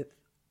dip with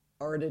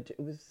artichoke. It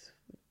was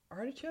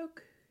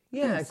artichoke?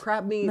 Yeah, nice.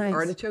 Crab meat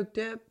artichoke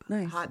dip,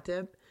 hot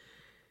dip.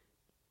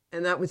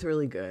 And that was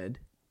really good.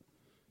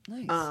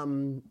 Nice.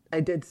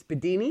 I did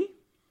spadini.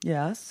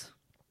 Yes.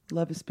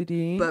 Love a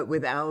spadini. But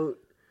without...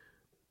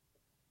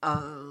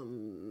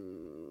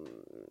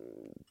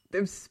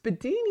 there's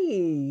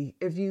spadini.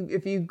 If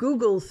you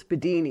Google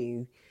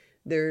spadini,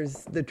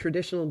 there's the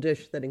traditional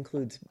dish that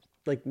includes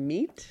like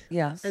meat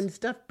and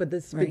stuff. But the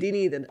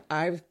spadini that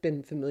I've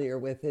been familiar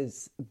with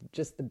is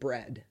just the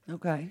bread.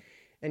 Okay.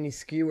 And you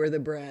skewer the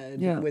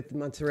bread with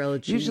mozzarella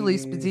cheese. Usually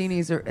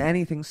spadinis are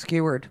anything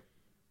skewered.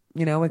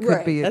 It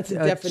could be a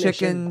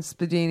chicken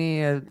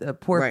spadini, a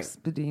pork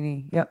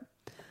spadini. Yep.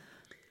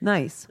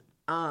 Nice.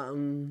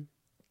 And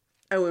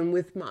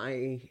with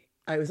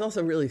I was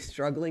also really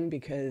struggling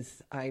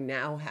because I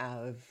now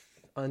have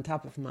on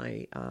top of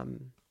my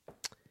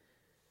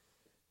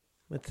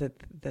what's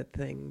that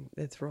thing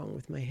that's wrong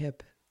with my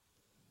hip?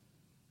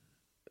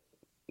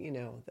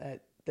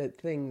 That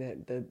thing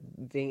the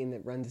vein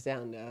that runs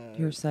down.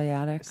 Your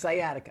sciatica.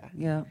 Sciatica.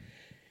 Yeah.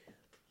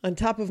 On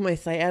top of my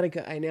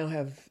sciatica, I now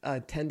have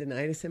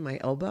tendonitis in my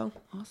elbow.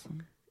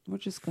 Awesome. We're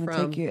just going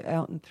to take you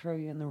out and throw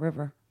you in the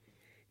river.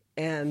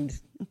 And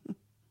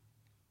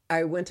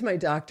I went to my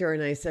doctor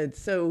and I said,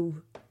 so,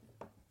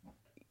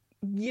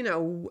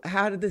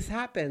 how did this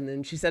happen?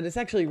 And she said, it's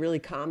actually really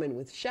common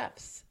with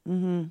chefs.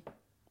 Mm-hmm.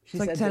 She It's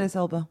like said tennis that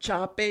elbow.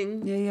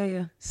 chopping,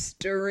 Yeah.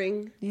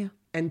 stirring, Yeah.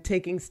 and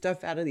taking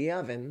stuff out of the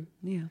oven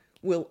Yeah.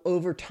 will,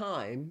 over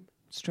time,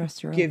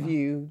 Stress your give elbow.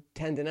 you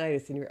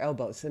tendonitis in your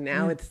elbow. So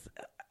now it's,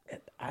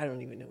 I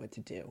don't even know what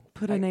to do.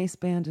 Put an ace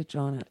bandage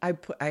on it.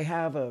 I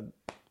have a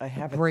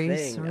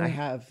brace thing. or- I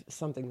have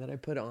something that I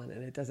put on,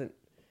 and it doesn't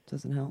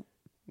Doesn't help.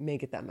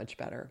 make it that much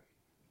better.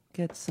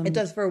 Get some. It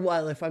does for a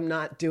while if I'm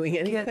not doing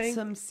anything. Get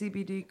some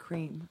CBD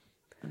cream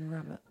and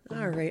rub it.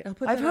 All right, I'll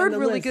put. I've that on heard the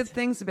really list. good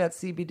things about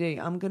CBD.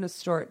 I'm going to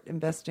start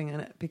investing in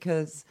it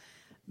because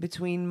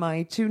between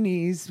my two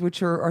knees,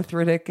 which are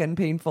arthritic and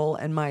painful,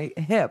 and my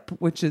hip,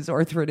 which is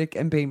arthritic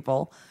and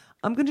painful,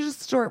 I'm going to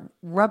just start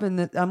rubbing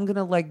it. I'm going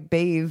to like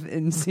bathe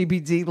in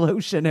CBD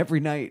lotion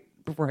every night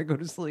before I go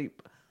to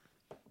sleep.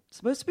 It's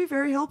supposed to be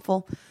very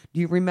helpful.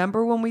 Do you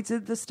remember when we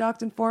did the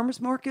Stockton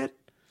Farmers Market?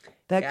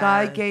 That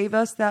guy Yes. gave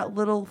us that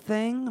little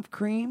thing of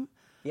cream.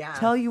 Yeah.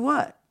 Tell you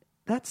what,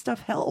 that stuff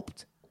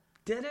helped.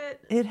 Did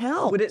it? It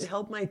helped. Would it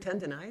help my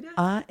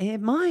tendonitis? It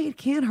might. It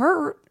can't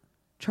hurt.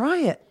 Try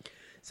it.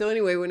 So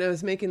anyway, when I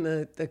was making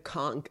the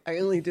conch, I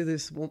only do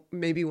this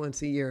maybe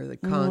once a year, the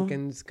conch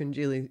and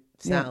scungili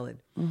salad.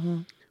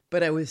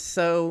 But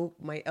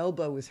my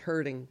elbow was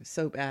hurting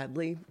so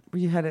badly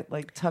You had it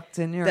like tucked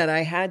in your that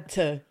I had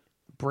to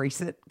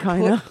brace it,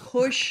 kind of.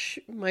 push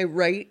my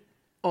right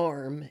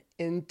arm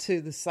into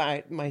the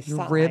side, Your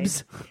side,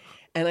 ribs.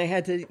 and I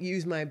had to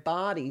use my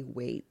body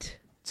weight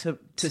To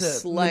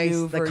slice the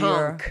maneuver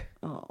conch.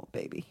 Oh,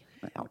 baby.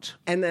 Ouch.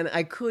 And then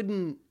I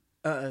couldn't,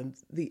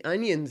 the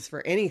onions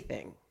for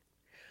anything.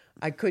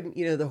 I couldn't,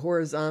 the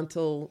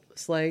horizontal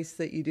slice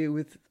that you do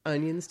with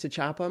onions to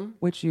chop them.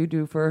 Which you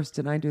do first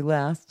and I do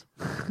last.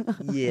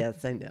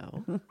 Yes, I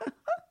know.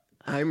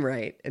 I'm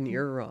right and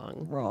you're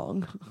wrong.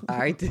 Wrong.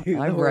 I do the I'm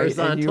right and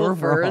horizontal you're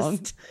first.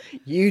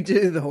 wrong. You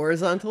do the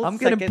horizontal I'm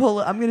second.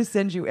 gonna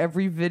send you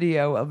every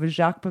video of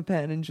Jacques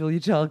Pepin and Julia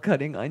Child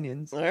cutting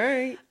onions. All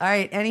right. All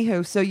right.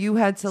 Anywho, so you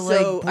had to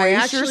So like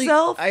brace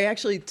yourself.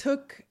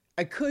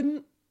 I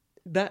couldn't,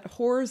 that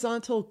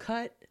horizontal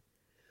cut,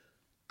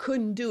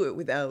 couldn't do it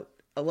without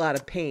a lot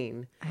of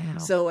pain. Ow.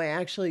 So I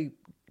actually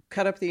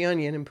cut up the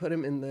onion and put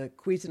him in the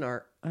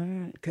Cuisinart All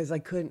right. because I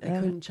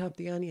couldn't chop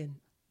the onion.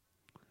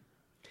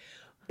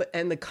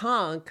 And the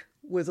conch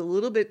was a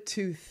little bit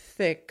too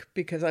thick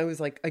because I was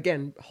like,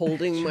 again,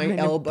 holding my Trying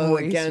to elbow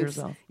brace against,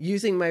 yourself.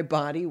 using my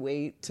body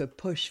weight to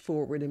push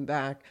forward and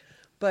back.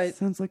 But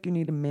Sounds like you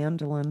need a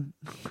mandolin.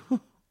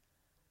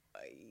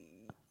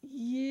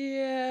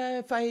 yeah,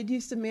 if I had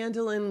used a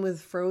mandolin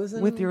with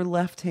frozen, With your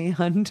left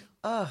hand.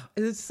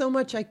 there's so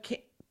much I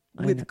can't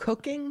with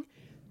cooking.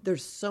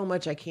 There's so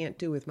much I can't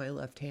do with my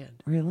left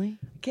hand. Really?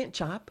 I can't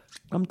chop.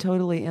 I'm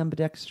totally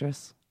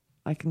ambidextrous.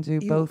 I can do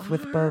both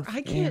with are? both. I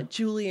yeah. can't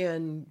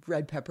julienne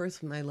red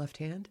peppers with my left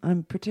hand.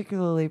 I'm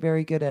particularly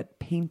very good at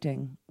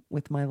painting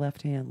with my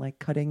left hand, like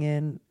cutting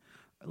in,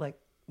 like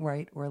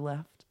right or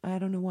left. I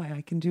don't know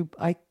why.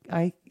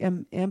 I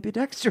am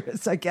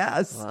ambidextrous, I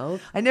guess. Well-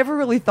 I never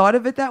really thought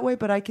of it that way,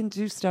 but I can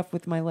do stuff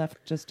with my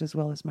left just as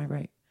well as my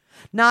right.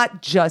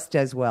 Not just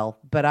as well,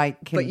 but I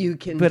can. But you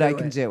can But do I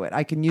can it. do it.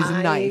 I can use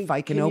a knife.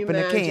 I can you open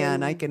a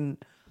can. imagine- I can.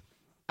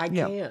 I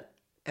Yeah. can't.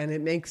 And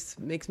it makes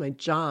my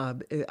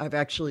job. I've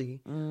actually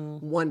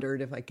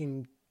wondered if I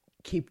can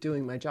keep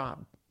doing my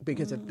job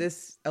because if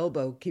this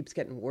elbow keeps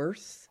getting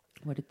worse,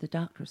 What did the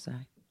doctor say?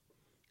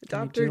 the Can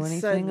you doctor do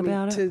said anything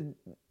about it?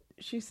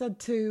 She said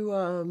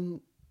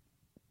to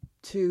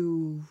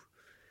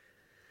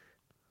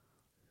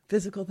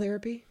physical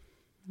therapy.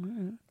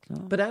 So.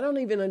 But I don't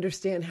even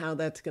understand how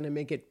that's going to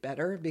make it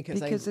better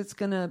because it's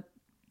going to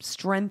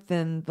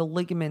strengthen the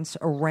ligaments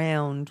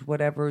around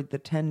whatever the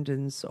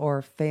tendons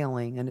are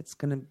failing, and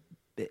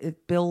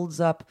it builds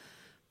up.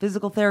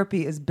 Physical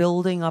therapy is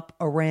building up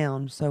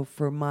around. So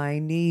for my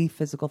knee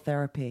physical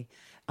therapy,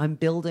 I'm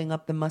building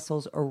up the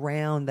muscles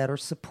around that are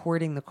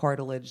supporting the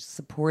cartilage,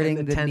 supporting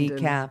And the the tendon.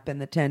 kneecap and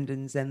the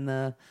tendons and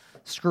the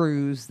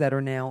screws that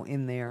are now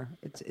in there.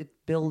 It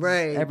builds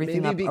right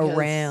everything maybe up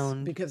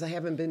around. because I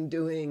haven't been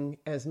doing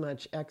as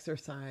much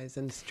exercise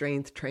and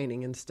strength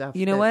training and stuff.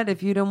 You know that- what?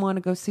 If you don't want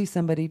to go see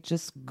somebody,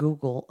 just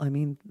Google. I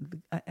mean,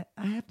 I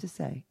have to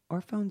say,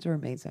 our phones are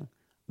amazing.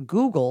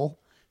 Google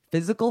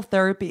physical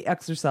therapy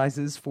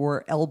exercises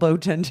for elbow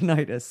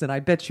tendonitis, and I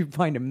bet you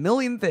find a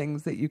million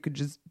things that you could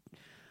just,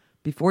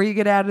 before you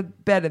get out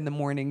of bed in the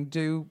morning,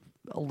 do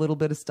a little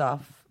bit of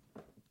stuff.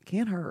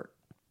 Can't hurt,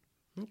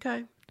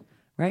 Okay.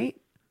 right?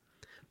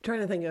 I'm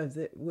trying to think of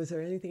was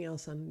there anything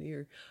else on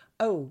your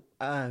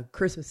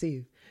Christmas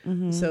Eve.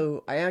 Mm-hmm.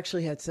 So I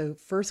actually had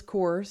first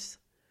course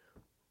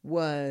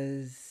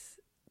was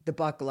the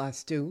bacala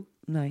stew.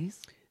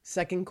 Nice.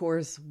 Second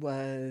course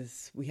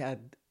was we had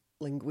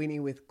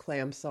linguine with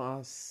clam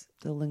sauce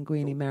The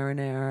linguine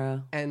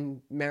marinara.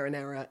 and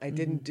marinara. I Mm-hmm.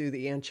 didn't do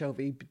the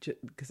anchovy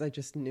because I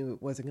just knew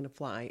it wasn't going to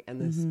fly, and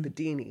the Mm-hmm.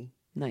 spadini.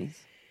 Nice.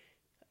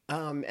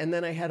 And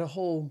then I had a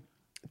whole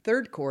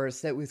third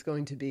course that was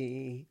going to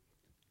be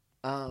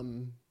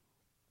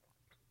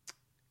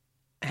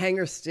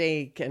hanger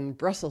steak and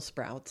Brussels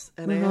sprouts.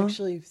 And I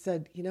actually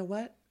said, you know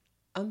what?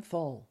 I'm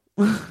full.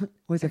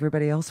 Was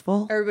everybody else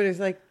full? Everybody's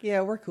like,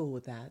 yeah, we're cool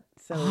with that.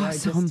 So I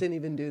Awesome. just didn't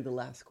even do the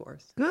last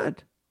course.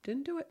 Good.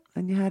 Didn't do it.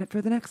 And you had it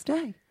for the next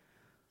day.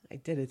 I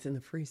did. It's in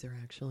the freezer,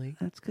 actually.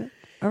 That's good.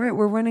 All right,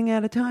 we're running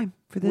out of time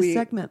for this We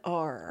segment.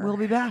 are. We'll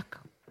be back.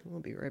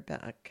 We'll be right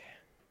back.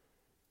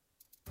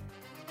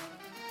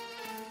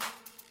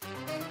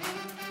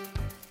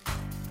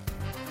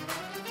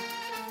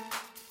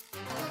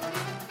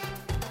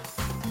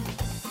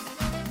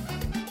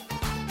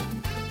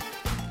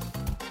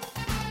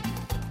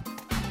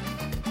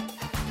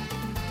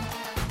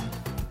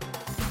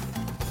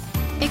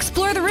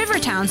 Explore the river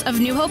towns of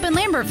New Hope and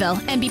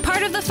Lambertville and be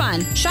part of the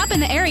fun. Shop in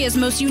the area's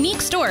most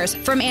unique stores,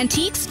 from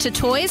antiques to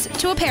toys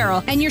to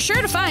apparel, and you're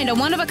sure to find a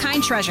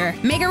one-of-a-kind treasure.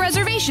 Make a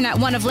reservation at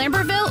one of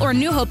Lambertville or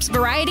New Hope's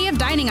variety of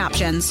dining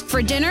options.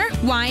 For dinner,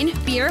 wine,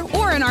 beer,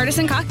 or an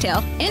artisan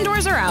cocktail,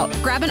 indoors or out,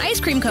 grab an ice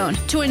cream cone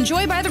to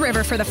enjoy by the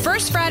river for the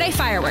First Friday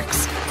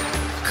fireworks.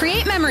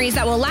 Create memories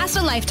that will last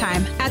a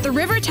lifetime at the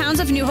river towns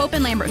of New Hope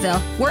and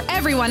Lambertville, where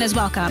everyone is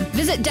welcome.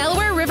 Visit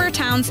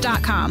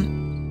DelawareRiverTowns.com.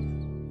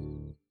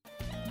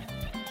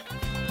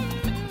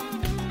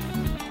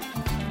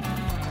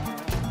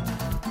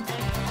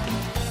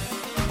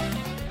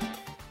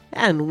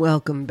 And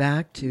welcome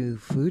back to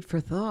Food for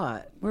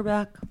Thought. We're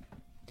back.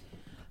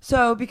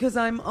 So, because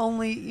I'm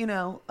only,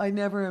 I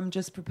never am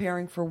just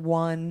preparing for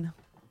one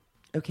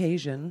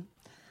occasion.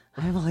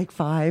 I have like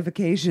 5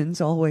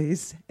 occasions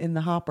always in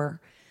the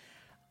hopper.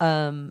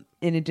 In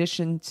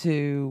addition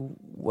to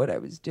what I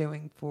was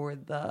doing for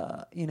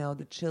the,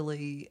 the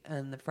chili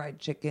and the fried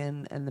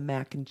chicken and the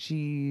mac and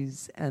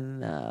cheese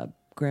and the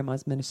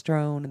grandma's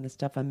minestrone and the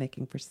stuff I'm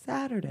making for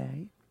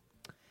Saturday.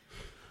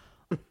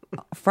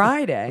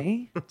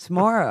 Friday,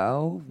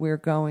 tomorrow, we're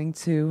going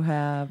to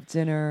have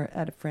dinner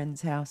at a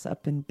friend's house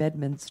up in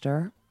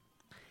Bedminster.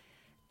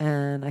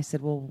 And I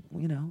said, well,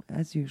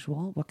 as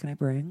usual, what can I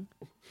bring?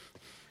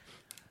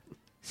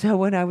 So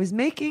when I was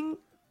making,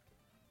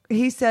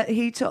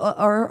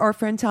 our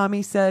friend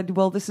Tommy said,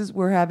 well,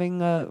 we're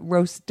having a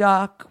roast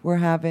duck, we're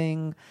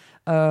having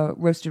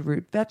roasted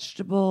root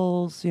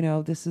vegetables.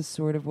 This is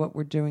sort of what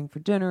we're doing for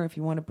dinner. If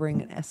you want to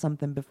bring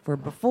something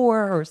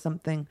before or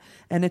something,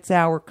 and it's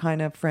our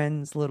kind of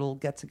friends' little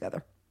get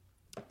together.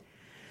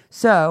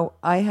 So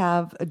I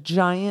have a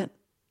giant.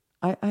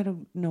 I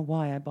don't know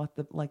why I bought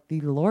the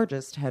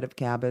largest head of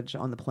cabbage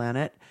on the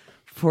planet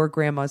for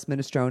Grandma's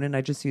minestrone, and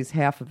I just use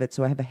half of it,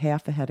 so I have a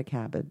half a head of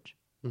cabbage.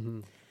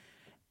 Mm-hmm.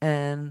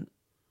 And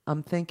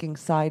I'm thinking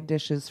side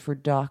dishes for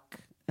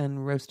duck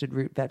and roasted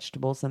root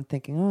vegetables. I'm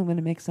thinking, I'm going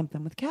to make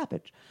something with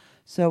cabbage.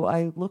 So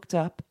I looked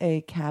up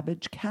a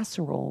cabbage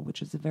casserole,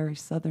 which is a very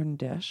southern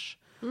dish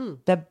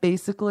that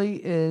basically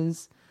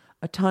is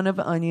a ton of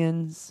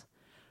onions,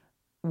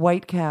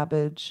 white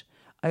cabbage.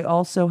 I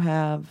also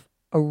have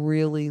a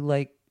really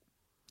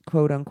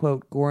quote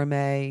unquote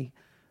gourmet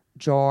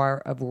jar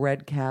of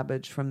red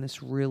cabbage from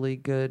this really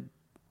good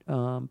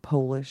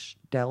Polish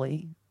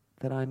deli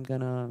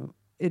that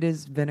it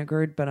is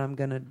vinegared, but I'm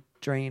going to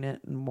drain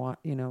it and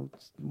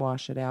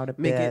wash it out a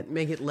bit.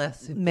 Make it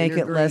less vinegary. Make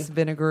it less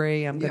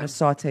vinegary. I'm going to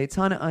saute a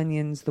ton of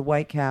onions, the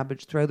white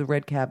cabbage, throw the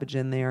red cabbage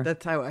in there.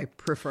 That's how I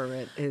prefer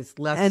it, is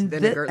less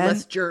vinegar,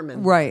 less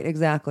German. Right,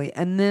 exactly.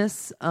 And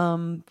this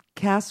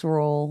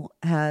casserole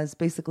has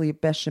basically a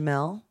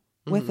bechamel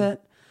with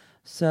it.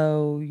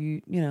 So,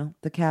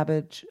 the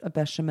cabbage, a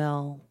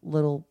bechamel,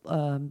 little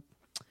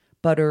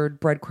buttered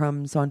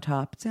breadcrumbs on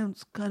top. It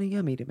sounds kind of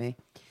yummy to me.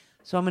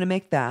 So I'm going to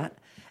make that.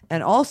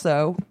 And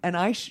also,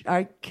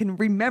 I can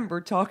remember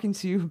talking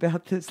to you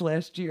about this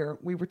last year.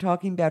 We were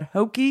talking about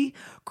hokey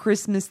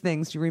Christmas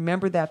things. You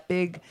remember that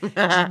big,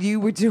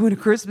 you were doing a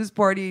Christmas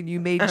party and you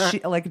made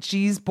like a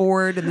cheese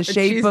board in the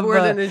shape of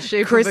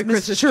a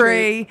Christmas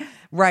tree.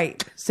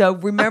 Right. So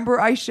remember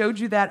I showed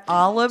you that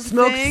olive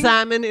smoked thing?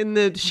 Salmon in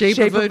the shape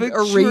of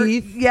a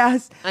wreath.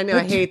 Yes. I know.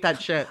 I hate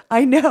that shit.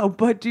 I know.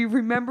 But do you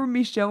remember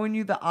me showing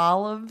you the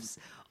olives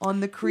on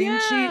the cream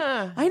sheet?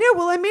 I know.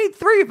 Well, I made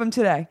 3 of them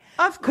today.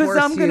 Of course, because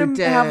I'm going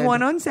to have did.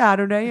 one on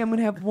Saturday. I'm going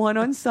to have one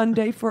on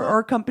Sunday for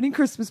our company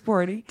Christmas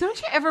party. Don't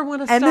you ever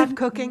want to stop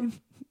cooking?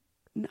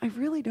 I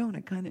really don't. I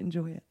kind of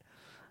enjoy it.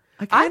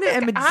 I kind of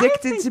am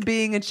addicted to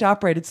being at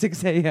ShopRite at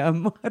 6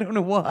 a.m. I don't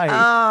know why.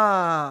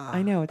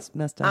 I know it's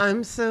messed up.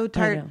 I'm so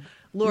tired,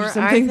 Laura. There's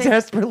something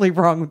desperately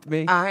wrong with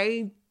me.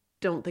 I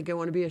don't think I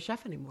want to be a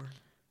chef anymore.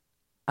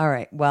 All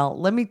right. Well,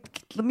 let me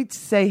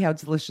say how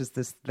delicious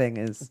this thing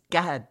is. Go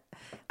ahead.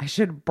 I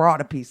should have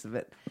brought a piece of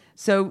it.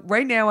 So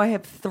right now I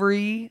have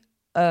 3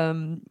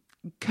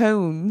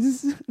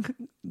 cones.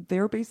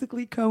 They're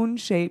basically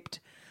cone-shaped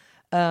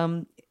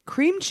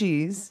cream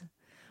cheese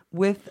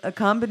with a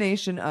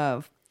combination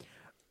of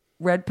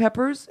red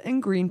peppers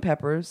and green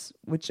peppers,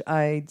 which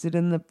I did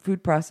in the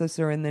food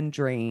processor and then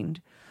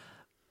drained.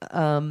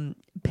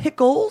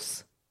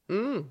 Pickles,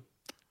 a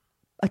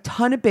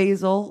ton of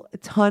basil, a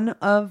ton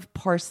of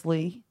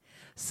parsley,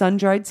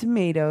 sun-dried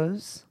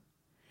tomatoes,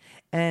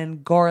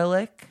 and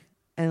garlic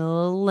and a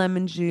little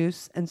lemon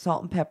juice and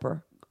salt and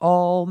pepper,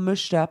 all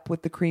mushed up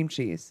with the cream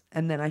cheese.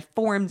 And then I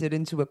formed it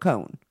into a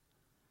cone.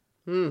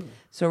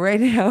 So right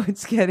now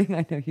it's getting,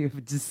 I know you have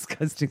a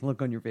disgusting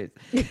look on your face.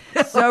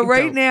 So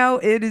right now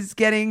it is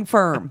getting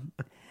firm.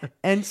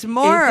 And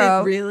tomorrow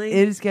Is it really?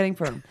 it is getting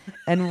firm.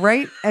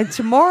 And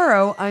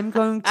tomorrow I'm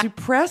going to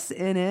press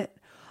in it.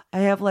 I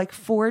have like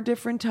 4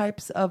 different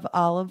types of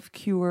olive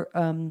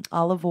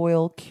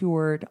oil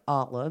cured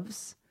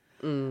olives.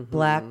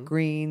 Black,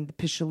 green,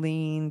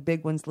 picholine,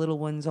 big ones, little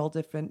ones, all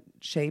different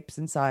shapes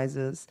and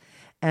sizes.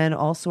 And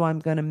also I'm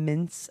going to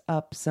mince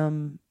up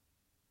some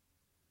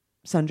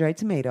sun-dried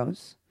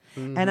tomatoes.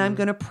 And I'm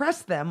going to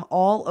press them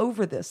all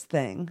over this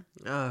thing.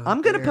 Oh,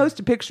 I'm going to post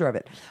a picture of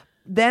it.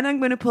 Then I'm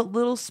going to put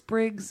little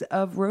sprigs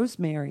of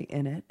rosemary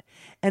in it.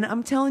 And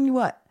I'm telling you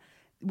what,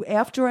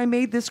 after I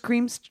made this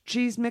cream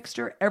cheese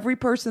mixture, every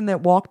person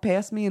that walked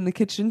past me in the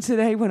kitchen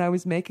today when I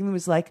was making them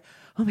was like,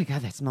 oh my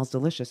God, that smells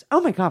delicious.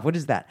 Oh my God, what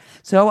is that?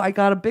 So I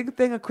got a big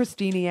thing of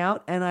crostini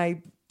out and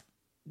I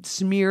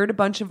smeared a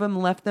bunch of them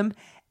and left them.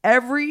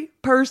 Every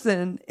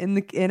person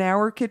in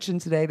our kitchen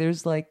today,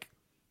 there's like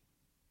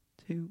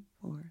 2,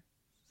 4,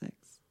 6,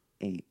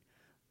 8.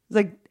 It's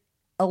like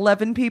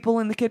 11 people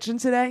in the kitchen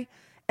today.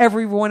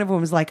 Every one of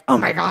them was like, oh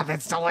my God,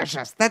 that's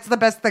delicious. That's the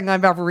best thing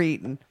I've ever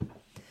eaten.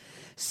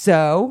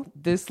 So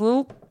this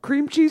little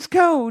cream cheese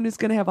cone is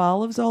going to have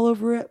olives all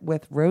over it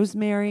with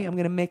rosemary. I'm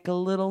going to make a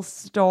little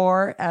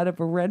star out of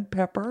a red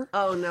pepper.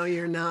 Oh, no,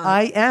 you're not.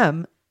 I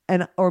am.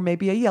 Or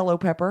maybe a yellow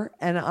pepper.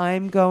 And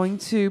I'm going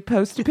to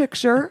post a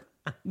picture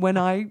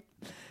when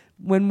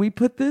we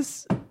put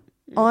this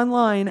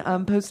online.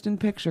 I'm posting a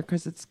picture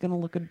because it's going to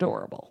look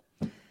adorable.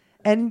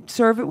 And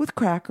serve it with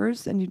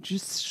crackers and you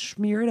just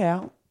smear it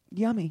out.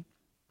 Yummy.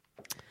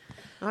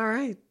 All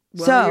right.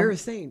 Well, So, you're a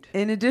saint.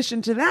 In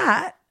addition to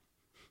that,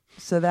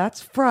 so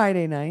that's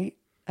Friday night.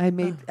 I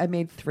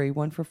made 3,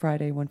 one for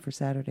Friday, one for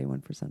Saturday, one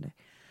for Sunday.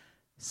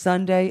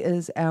 Sunday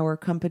is our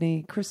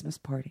company Christmas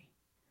party.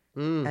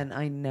 And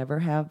I never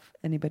have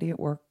anybody at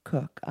work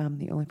cook. I'm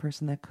the only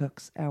person that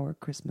cooks our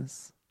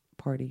Christmas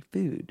party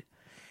food.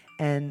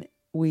 And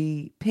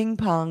we ping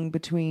pong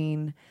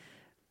between,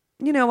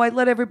 I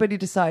let everybody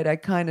decide. I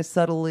kind of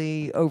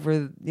subtly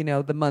over,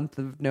 the month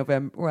of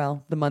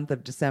the month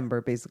of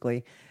December,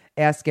 basically,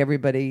 ask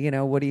everybody,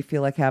 what do you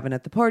feel like having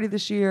at the party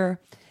this year?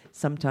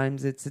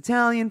 Sometimes it's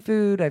Italian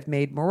food. I've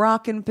made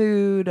Moroccan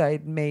food.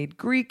 I've made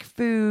Greek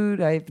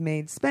food. I've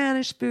made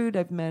Spanish food.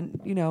 I've made,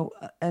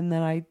 and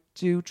then I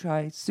do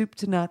try soup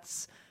to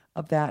nuts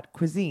of that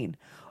cuisine.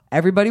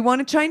 Everybody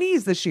wanted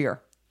Chinese this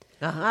year.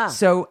 Uh-huh.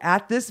 So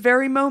at this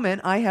very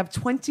moment, I have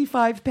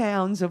 25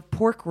 pounds of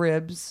pork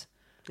ribs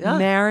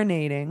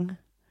marinating.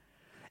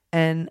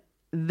 And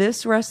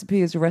this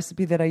recipe is a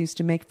recipe that I used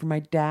to make for my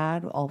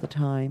dad all the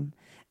time.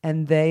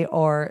 And they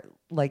are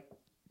like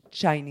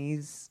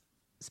Chinese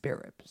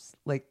spare ribs,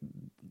 like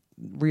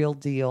real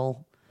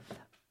deal,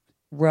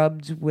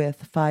 rubbed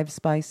with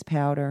 5-spice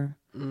powder.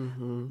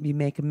 Mm-hmm. You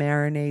make a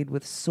marinade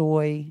with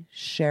soy,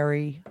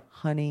 sherry,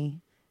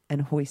 honey,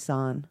 and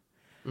hoisin.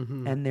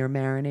 Mm-hmm. And they're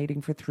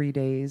marinating for 3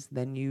 days.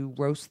 Then you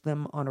roast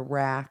them on a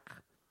rack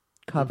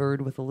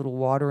covered with a little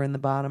water in the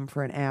bottom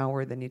for an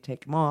hour. Then you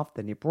take them off.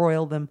 Then you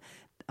broil them.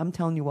 I'm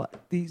telling you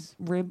what, these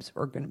ribs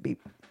are going to be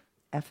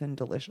effing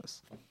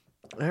delicious.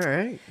 All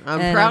right.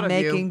 I'm proud of you.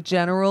 I'm making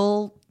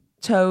General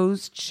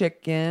Tso's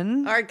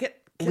chicken. All right.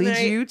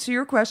 Leads you to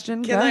your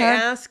question. Can Go I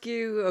ahead. ask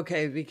you?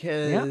 Okay,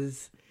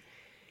 because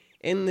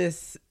in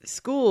this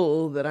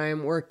school that I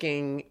am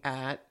working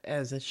at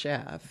as a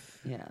chef,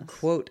 Yes.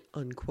 quote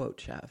unquote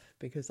chef,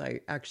 because I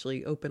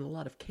actually open a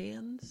lot of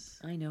cans.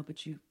 I know,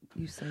 but you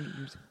say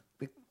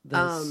you're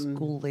the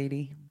school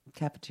lady,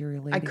 cafeteria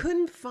lady. I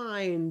couldn't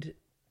find.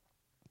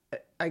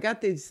 I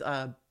got these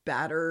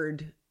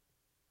battered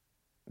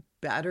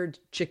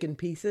chicken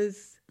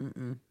pieces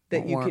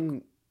that you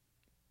can.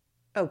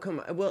 Oh, come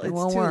on. Well,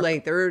 it's too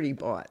late. They're already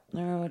bought.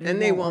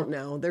 And they won't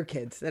know. They're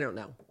kids. They don't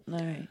know. All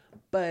right.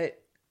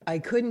 But I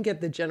couldn't get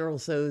the General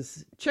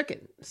Tso's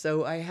chicken.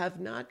 So I have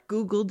not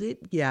Googled it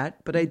yet,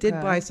 but I did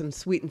buy some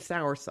sweet and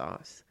sour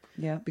sauce.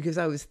 Yeah. Because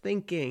I was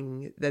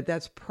thinking that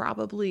that's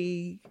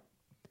probably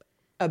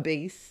a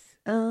base.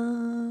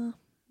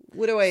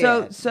 What do I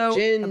add? So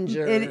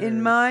ginger.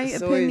 In my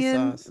soy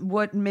opinion, sauce.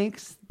 what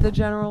makes the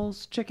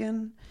General's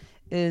chicken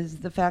is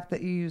the fact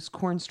that you use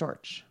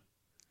cornstarch.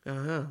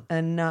 Uh-huh.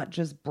 And not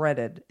just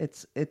breaded.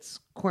 It's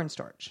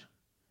cornstarch.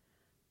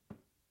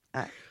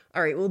 All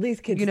right. Well, these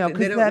kids,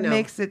 because that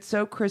makes it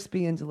so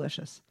crispy and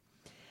delicious.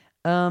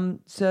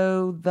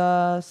 So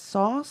the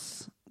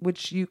sauce,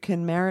 which you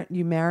can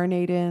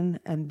marinate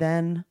in and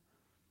then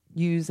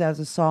use as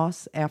a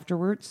sauce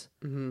afterwards.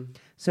 Mm-hmm.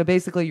 So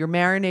basically, you're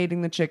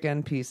marinating the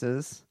chicken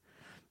pieces.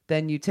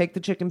 Then you take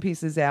the chicken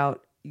pieces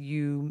out.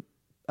 You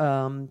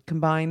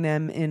combine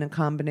them in a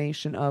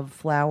combination of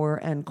flour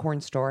and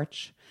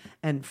cornstarch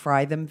and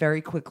fry them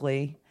very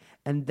quickly.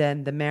 And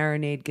then the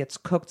marinade gets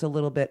cooked a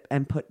little bit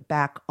and put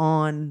back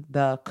on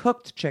the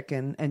cooked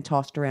chicken and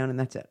tossed around, and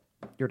that's it.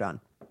 You're done.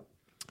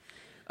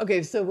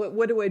 Okay, so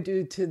what do I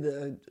do to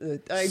the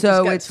I So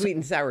just got it's- sweet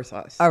and sour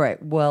sauce All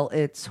right. Well,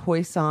 it's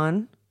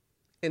hoisin.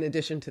 in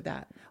addition to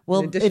that.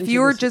 Well, In addition if to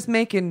you're the- just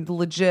making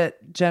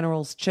legit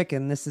General's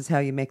chicken, this is how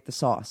you make the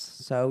sauce.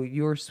 So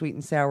your sweet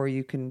and sour,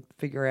 you can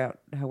figure out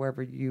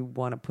however you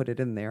want to put it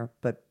in there.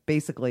 But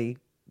basically,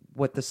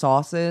 what the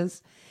sauce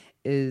is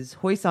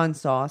hoisin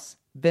sauce,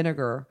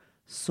 vinegar,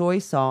 soy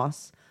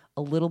sauce,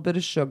 a little bit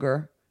of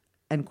sugar,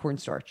 and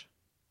cornstarch.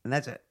 And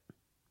that's it.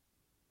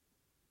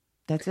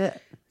 That's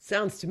it.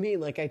 Sounds to me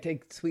like I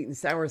take sweet and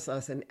sour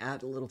sauce and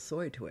add a little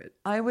soy to it.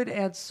 I would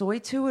add soy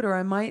to it, or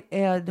I might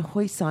add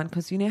hoisin,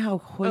 because you know how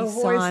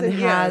hoisin hoisin,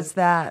 yeah. has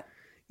that.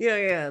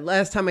 Yeah.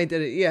 Last time I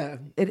did it, yeah.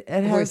 It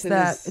has Hoisin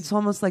that. is- It's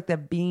almost like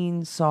that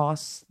bean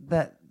sauce,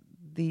 that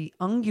the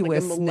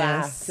unguousness.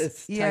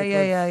 molasses Yeah, type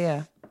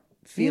yeah.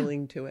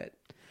 feeling to it.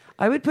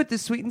 I would put the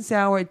sweet and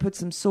sour. I'd put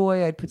some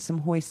soy. I'd put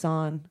some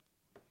hoisin.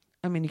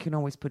 I mean, you can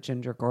always put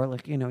ginger,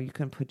 garlic. You know, you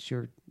can put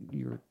your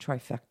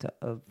trifecta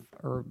of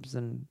herbs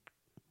and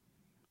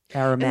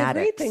aromatics. And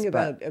the great thing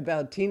but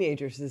about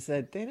teenagers is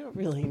that they don't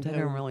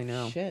really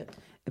know. Shit.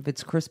 if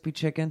it's crispy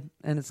chicken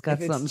and it's got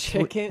If it's something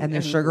chicken and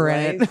there's sugar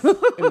in it, rice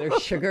and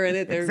there's sugar in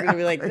it, they're going to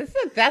be like, "This is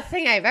the best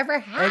thing I've ever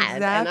had."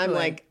 And I'm Exactly.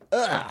 like,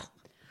 "Ugh."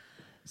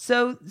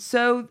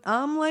 So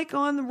I'm like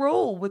on the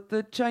roll with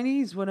the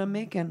Chinese. What I'm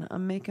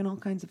making all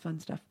kinds of fun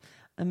stuff.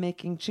 I'm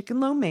making chicken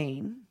lo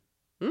mein,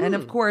 and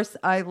of course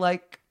I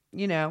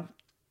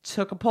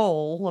took a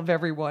poll of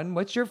everyone.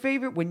 What's your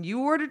favorite when you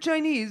order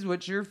Chinese?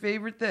 What's your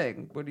favorite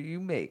thing? What do you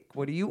make?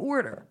 What do you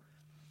order?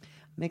 I'm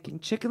making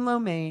chicken lo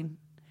mein.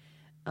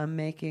 I'm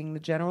making the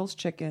General's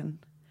chicken.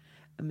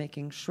 I'm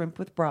making shrimp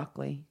with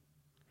broccoli.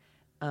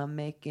 I'm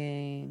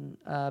making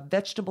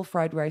vegetable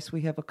fried rice.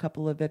 We have a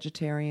couple of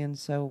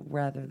vegetarians, so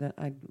rather than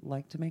I'd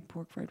like to make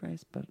pork fried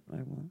rice, but I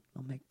won't.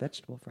 I'll make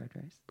vegetable fried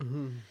rice.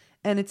 Mm-hmm.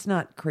 And it's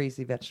not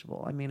crazy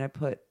vegetable. I mean, I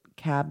put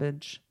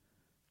cabbage,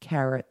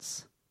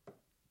 carrots,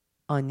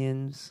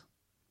 onions,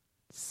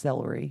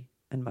 celery,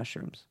 and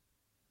mushrooms.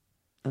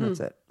 And that's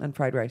it. And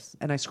fried rice.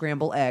 And I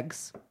scramble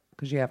eggs,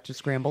 because you have to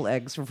scramble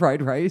eggs for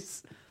fried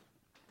rice.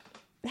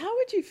 How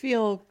would you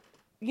feel?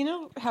 You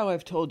know how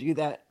I've told you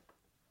that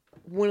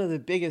one of the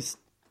biggest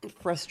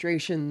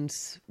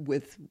frustrations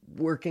with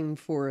working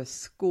for a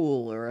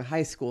school or a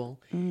high school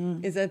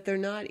is that they're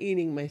not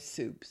eating my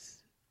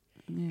soups.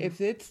 Yeah. If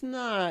it's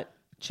not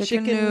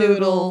Chicken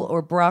noodle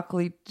or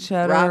broccoli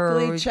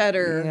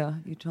cheddar. Yeah,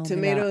 you told me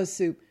tomato that.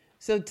 soup.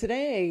 So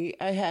today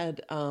I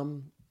had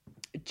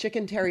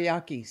chicken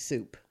teriyaki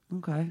soup.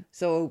 Okay.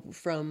 So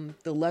from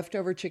the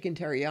leftover chicken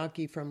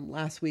teriyaki from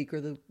last week or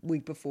the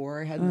week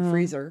before I had in the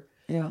freezer,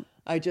 Yeah.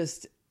 I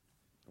just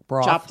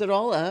Broth. chopped it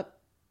all up,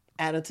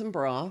 added some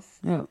broth,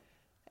 Yeah.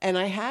 and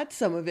I had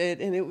some of it,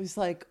 and it was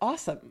like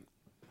awesome.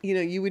 You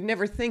know, you would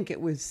never think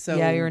it was so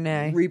Yay or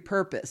nay.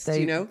 repurposed, They,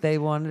 you know? they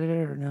wanted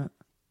it or not.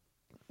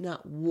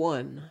 Not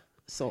one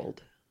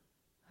sold.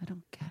 I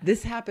don't get it.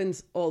 This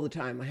happens all the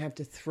time. I have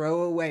to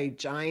throw away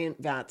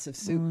giant vats of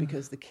soup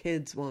because the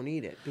kids won't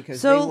eat it.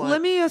 Because So they want...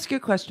 let me ask you a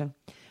question.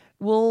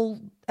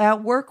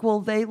 At work, will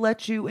they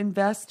let you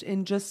invest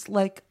in just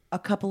like a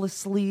couple of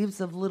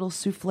sleeves of little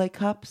souffle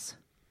cups?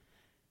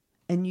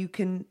 And you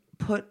can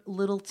put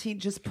little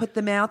just put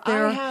them out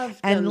there I have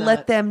and done let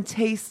that. them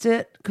taste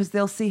it, because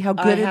they'll see how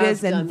good it have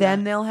is and done then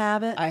that. they'll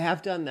have it. I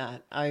have done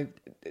that. I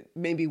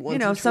maybe once You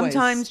know, or twice.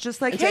 sometimes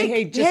just like, And say,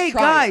 hey, just try it."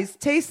 guys,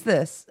 taste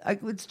this.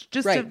 It's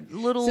just Right. a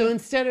little. So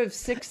instead of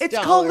 $6, it's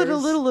called it a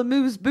little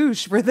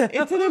amuse-bouche for them.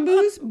 It's an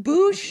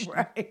amuse-bouche.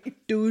 Right.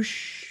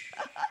 Douche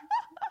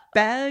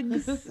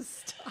bags.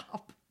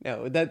 Stop.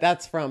 No,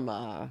 that's from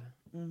what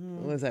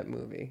was that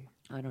movie?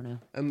 I don't know.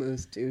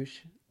 Amuse douche.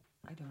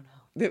 I don't know.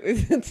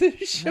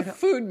 It's a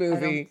food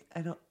movie.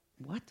 I don't.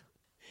 What?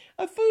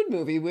 A food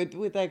movie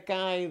with that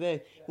guy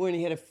that when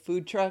he had a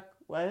food truck.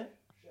 What?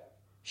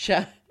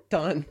 Chef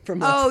Don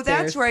from Oh, upstairs.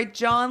 that's right.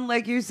 John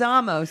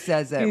Leguizamo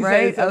says it, He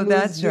right? says Oh,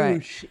 that's amuse right.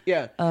 douche.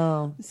 Yeah.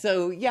 Oh,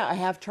 So yeah, I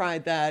have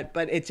tried that,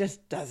 but it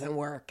just doesn't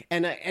work.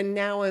 And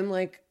now I'm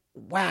like,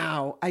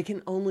 wow, I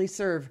can only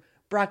serve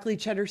broccoli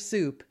cheddar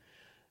soup,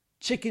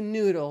 chicken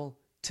noodle,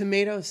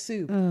 tomato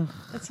soup.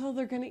 That's all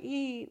they're gonna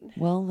eat.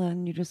 well,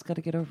 then you just got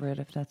to get over it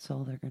if that's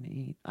all they're going to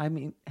eat. I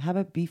mean, how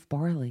about beef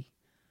barley?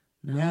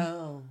 No,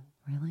 No,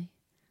 really?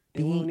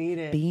 they won't eat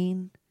it.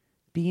 Bean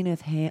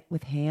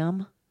with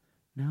ham?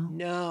 No.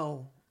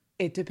 No,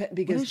 it depends a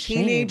because shame.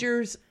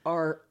 teenagers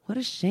are. What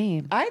a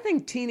shame. I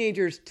think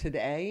teenagers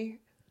today,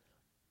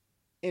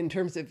 in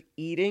terms of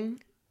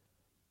eating,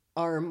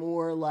 are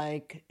more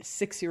like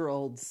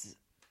 6-year-olds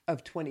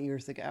of 20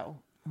 years ago.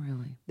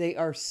 Really. They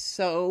are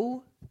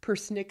so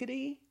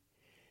persnickety.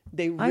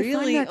 They I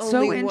really find that only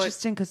so want...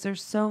 interesting, because they're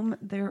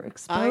know.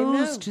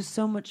 exposed to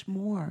so much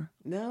more.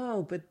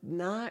 No, but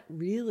not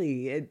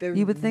really. They're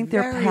You would think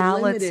their very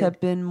palates limited.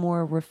 have been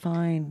more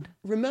refined.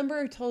 Remember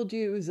I told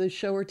you it was a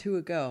show or two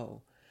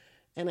ago,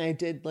 and I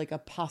did like a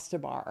pasta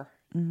bar,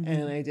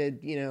 and I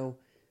did,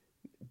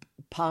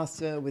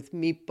 pasta with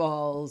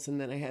meatballs, and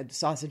then I had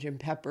sausage and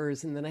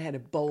peppers, and then I had a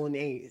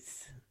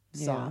bolognese.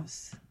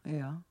 sauce.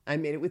 Yeah. I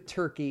made it with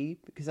turkey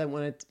because I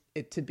wanted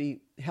it to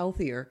be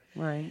healthier.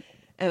 Right.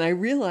 And I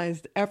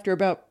realized after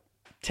about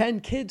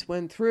 10 kids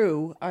went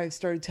through, I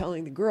started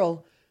telling the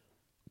girl,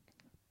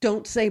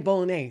 don't say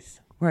bolognese.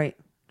 Right.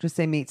 Just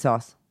say meat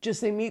sauce. Just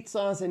say meat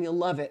sauce and you'll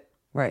love it.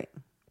 Right.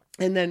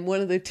 And then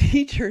one of the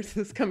teachers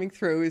was coming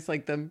through, is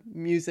like the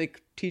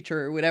music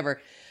teacher or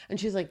whatever. And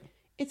she's like,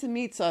 it's a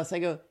meat sauce. I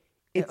go,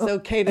 it's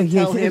okay to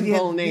tell him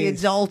bolognese. The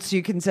adults,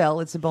 you can tell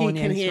it's a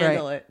bolognese. He can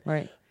handle it.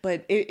 Right.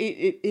 But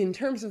it in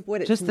terms of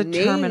what it's just the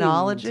named,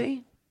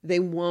 terminology, they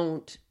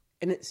won't.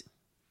 And it's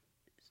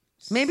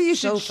maybe you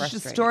so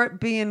should start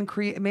being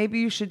maybe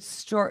you should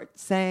start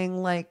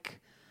saying like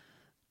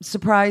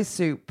surprise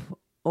soup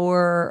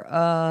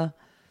or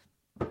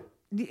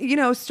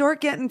start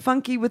getting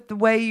funky with the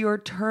way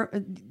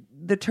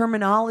the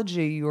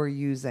terminology you're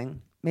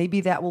using.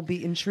 Maybe that will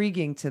be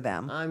intriguing to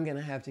them. I'm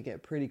gonna have to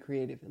get pretty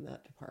creative in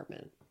that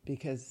department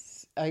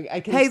because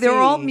I can. Hey, they're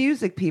all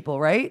music people,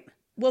 right?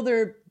 Well,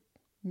 they're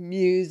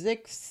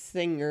music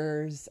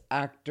singers,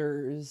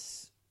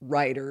 actors,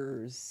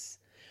 writers,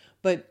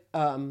 but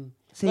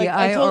see, like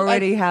I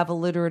already have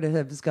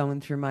alliteratives going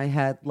through my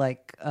head,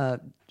 like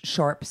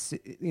sharp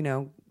soup.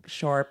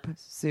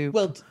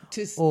 Well,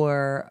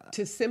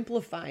 to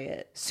simplify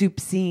it, soup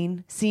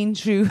scene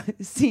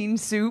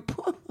soup.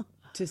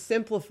 To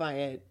simplify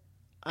it,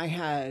 I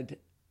had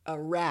a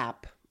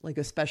wrap, like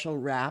a special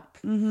wrap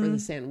for the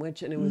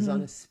sandwich, and it was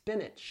on a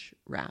spinach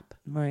wrap.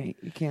 Right,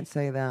 you can't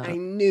say that. I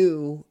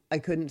knew I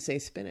couldn't say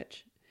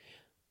spinach,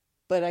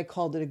 but I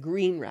called it a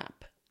green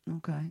wrap.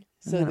 Okay.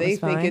 So they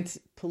think it's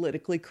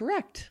politically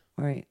correct.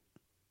 Right.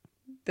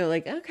 They're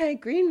like, okay,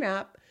 green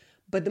wrap.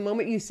 But the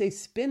moment you say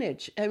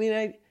spinach, I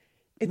mean,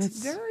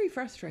 it's very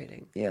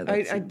frustrating. Yeah,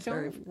 I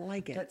don't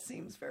like it. That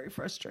seems very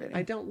frustrating.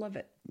 I don't love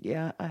it.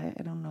 Yeah, I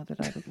don't know that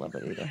I would love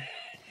it either.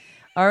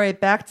 All right,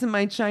 back to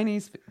my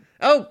Chinese food.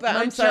 Oh, but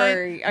I'm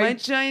sorry. My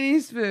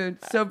Chinese food.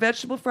 So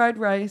vegetable fried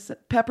rice,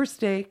 pepper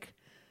steak,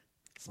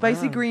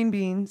 spicy green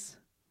beans,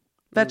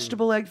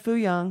 vegetable egg foo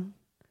young,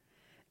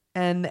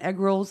 and the egg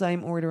rolls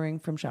I'm ordering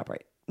from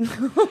ShopRite.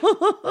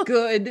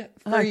 Good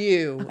for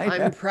you.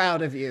 I'm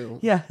proud of you.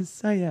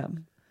 Yes, I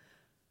am.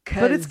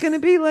 But it's going to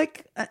be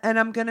like, and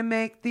I'm going to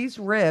make these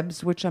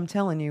ribs, which I'm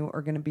telling you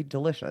are going to be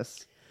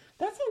delicious.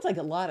 That sounds like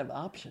a lot of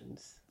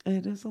options.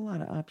 It is a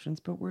lot of options,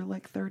 but we're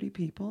like 30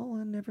 people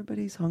and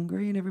everybody's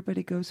hungry and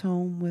everybody goes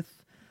home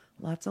with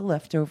lots of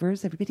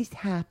leftovers. Everybody's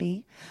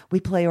happy. We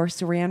play our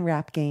saran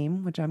wrap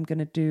game, which I'm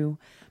going to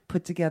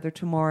put together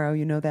tomorrow.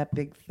 You know, that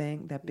big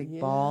thing, that big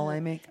ball I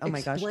make. Oh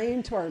my gosh.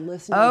 Explain to our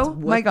listeners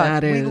what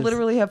that is. We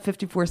literally have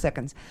 54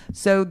 seconds.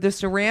 So the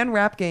saran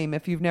wrap game,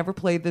 if you've never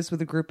played this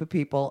with a group of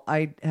people,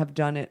 I have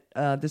done it.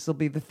 This will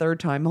be the third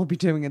time I'll be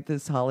doing it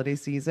this holiday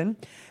season.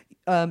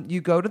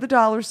 You go to the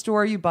dollar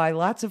store, you buy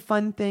lots of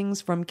fun things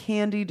from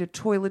candy to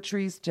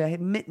toiletries to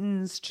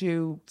mittens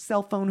to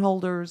cell phone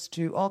holders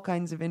to all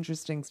kinds of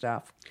interesting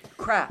stuff.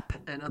 Crap,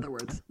 in other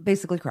words.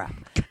 Basically crap.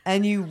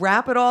 And you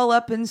wrap it all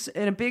up in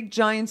a big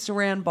giant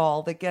saran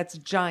ball that gets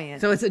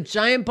giant. So it's a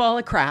giant ball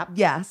of crap.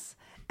 Yes.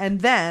 And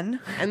then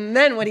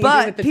what do you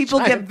do with the people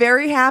get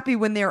very happy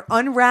when they're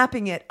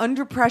unwrapping it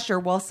under pressure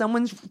while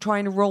someone's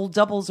trying to roll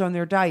doubles on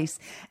their dice,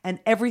 and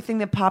everything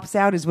that pops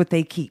out is what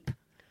they keep.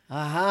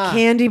 Aha.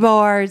 Candy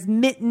bars,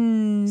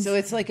 mittens. So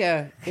it's like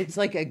a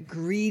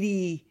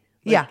greedy.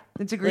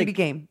 It's a greedy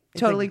game.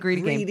 Totally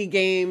greedy game. Greedy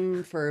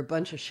game for a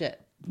bunch of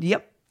shit.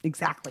 Yep,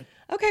 exactly.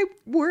 Okay,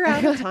 we're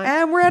out of time.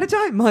 And we're out of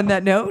time on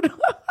that note.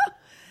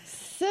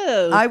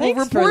 So I will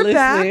report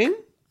back.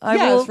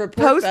 I will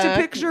post a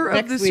picture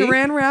of the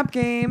saran wrap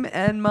game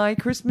and my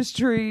Christmas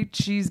tree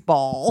cheese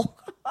ball.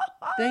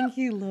 Thank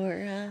you,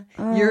 Laura.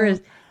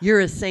 You're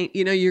a saint.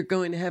 You know you're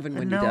going to heaven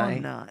when you die. No,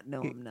 I'm not.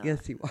 No, I'm not.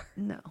 Yes, you are.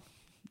 No.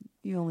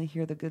 You only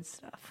hear the good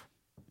stuff.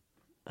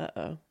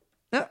 Uh-oh.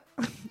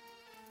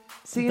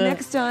 See you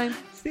next time.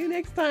 See you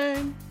next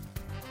time.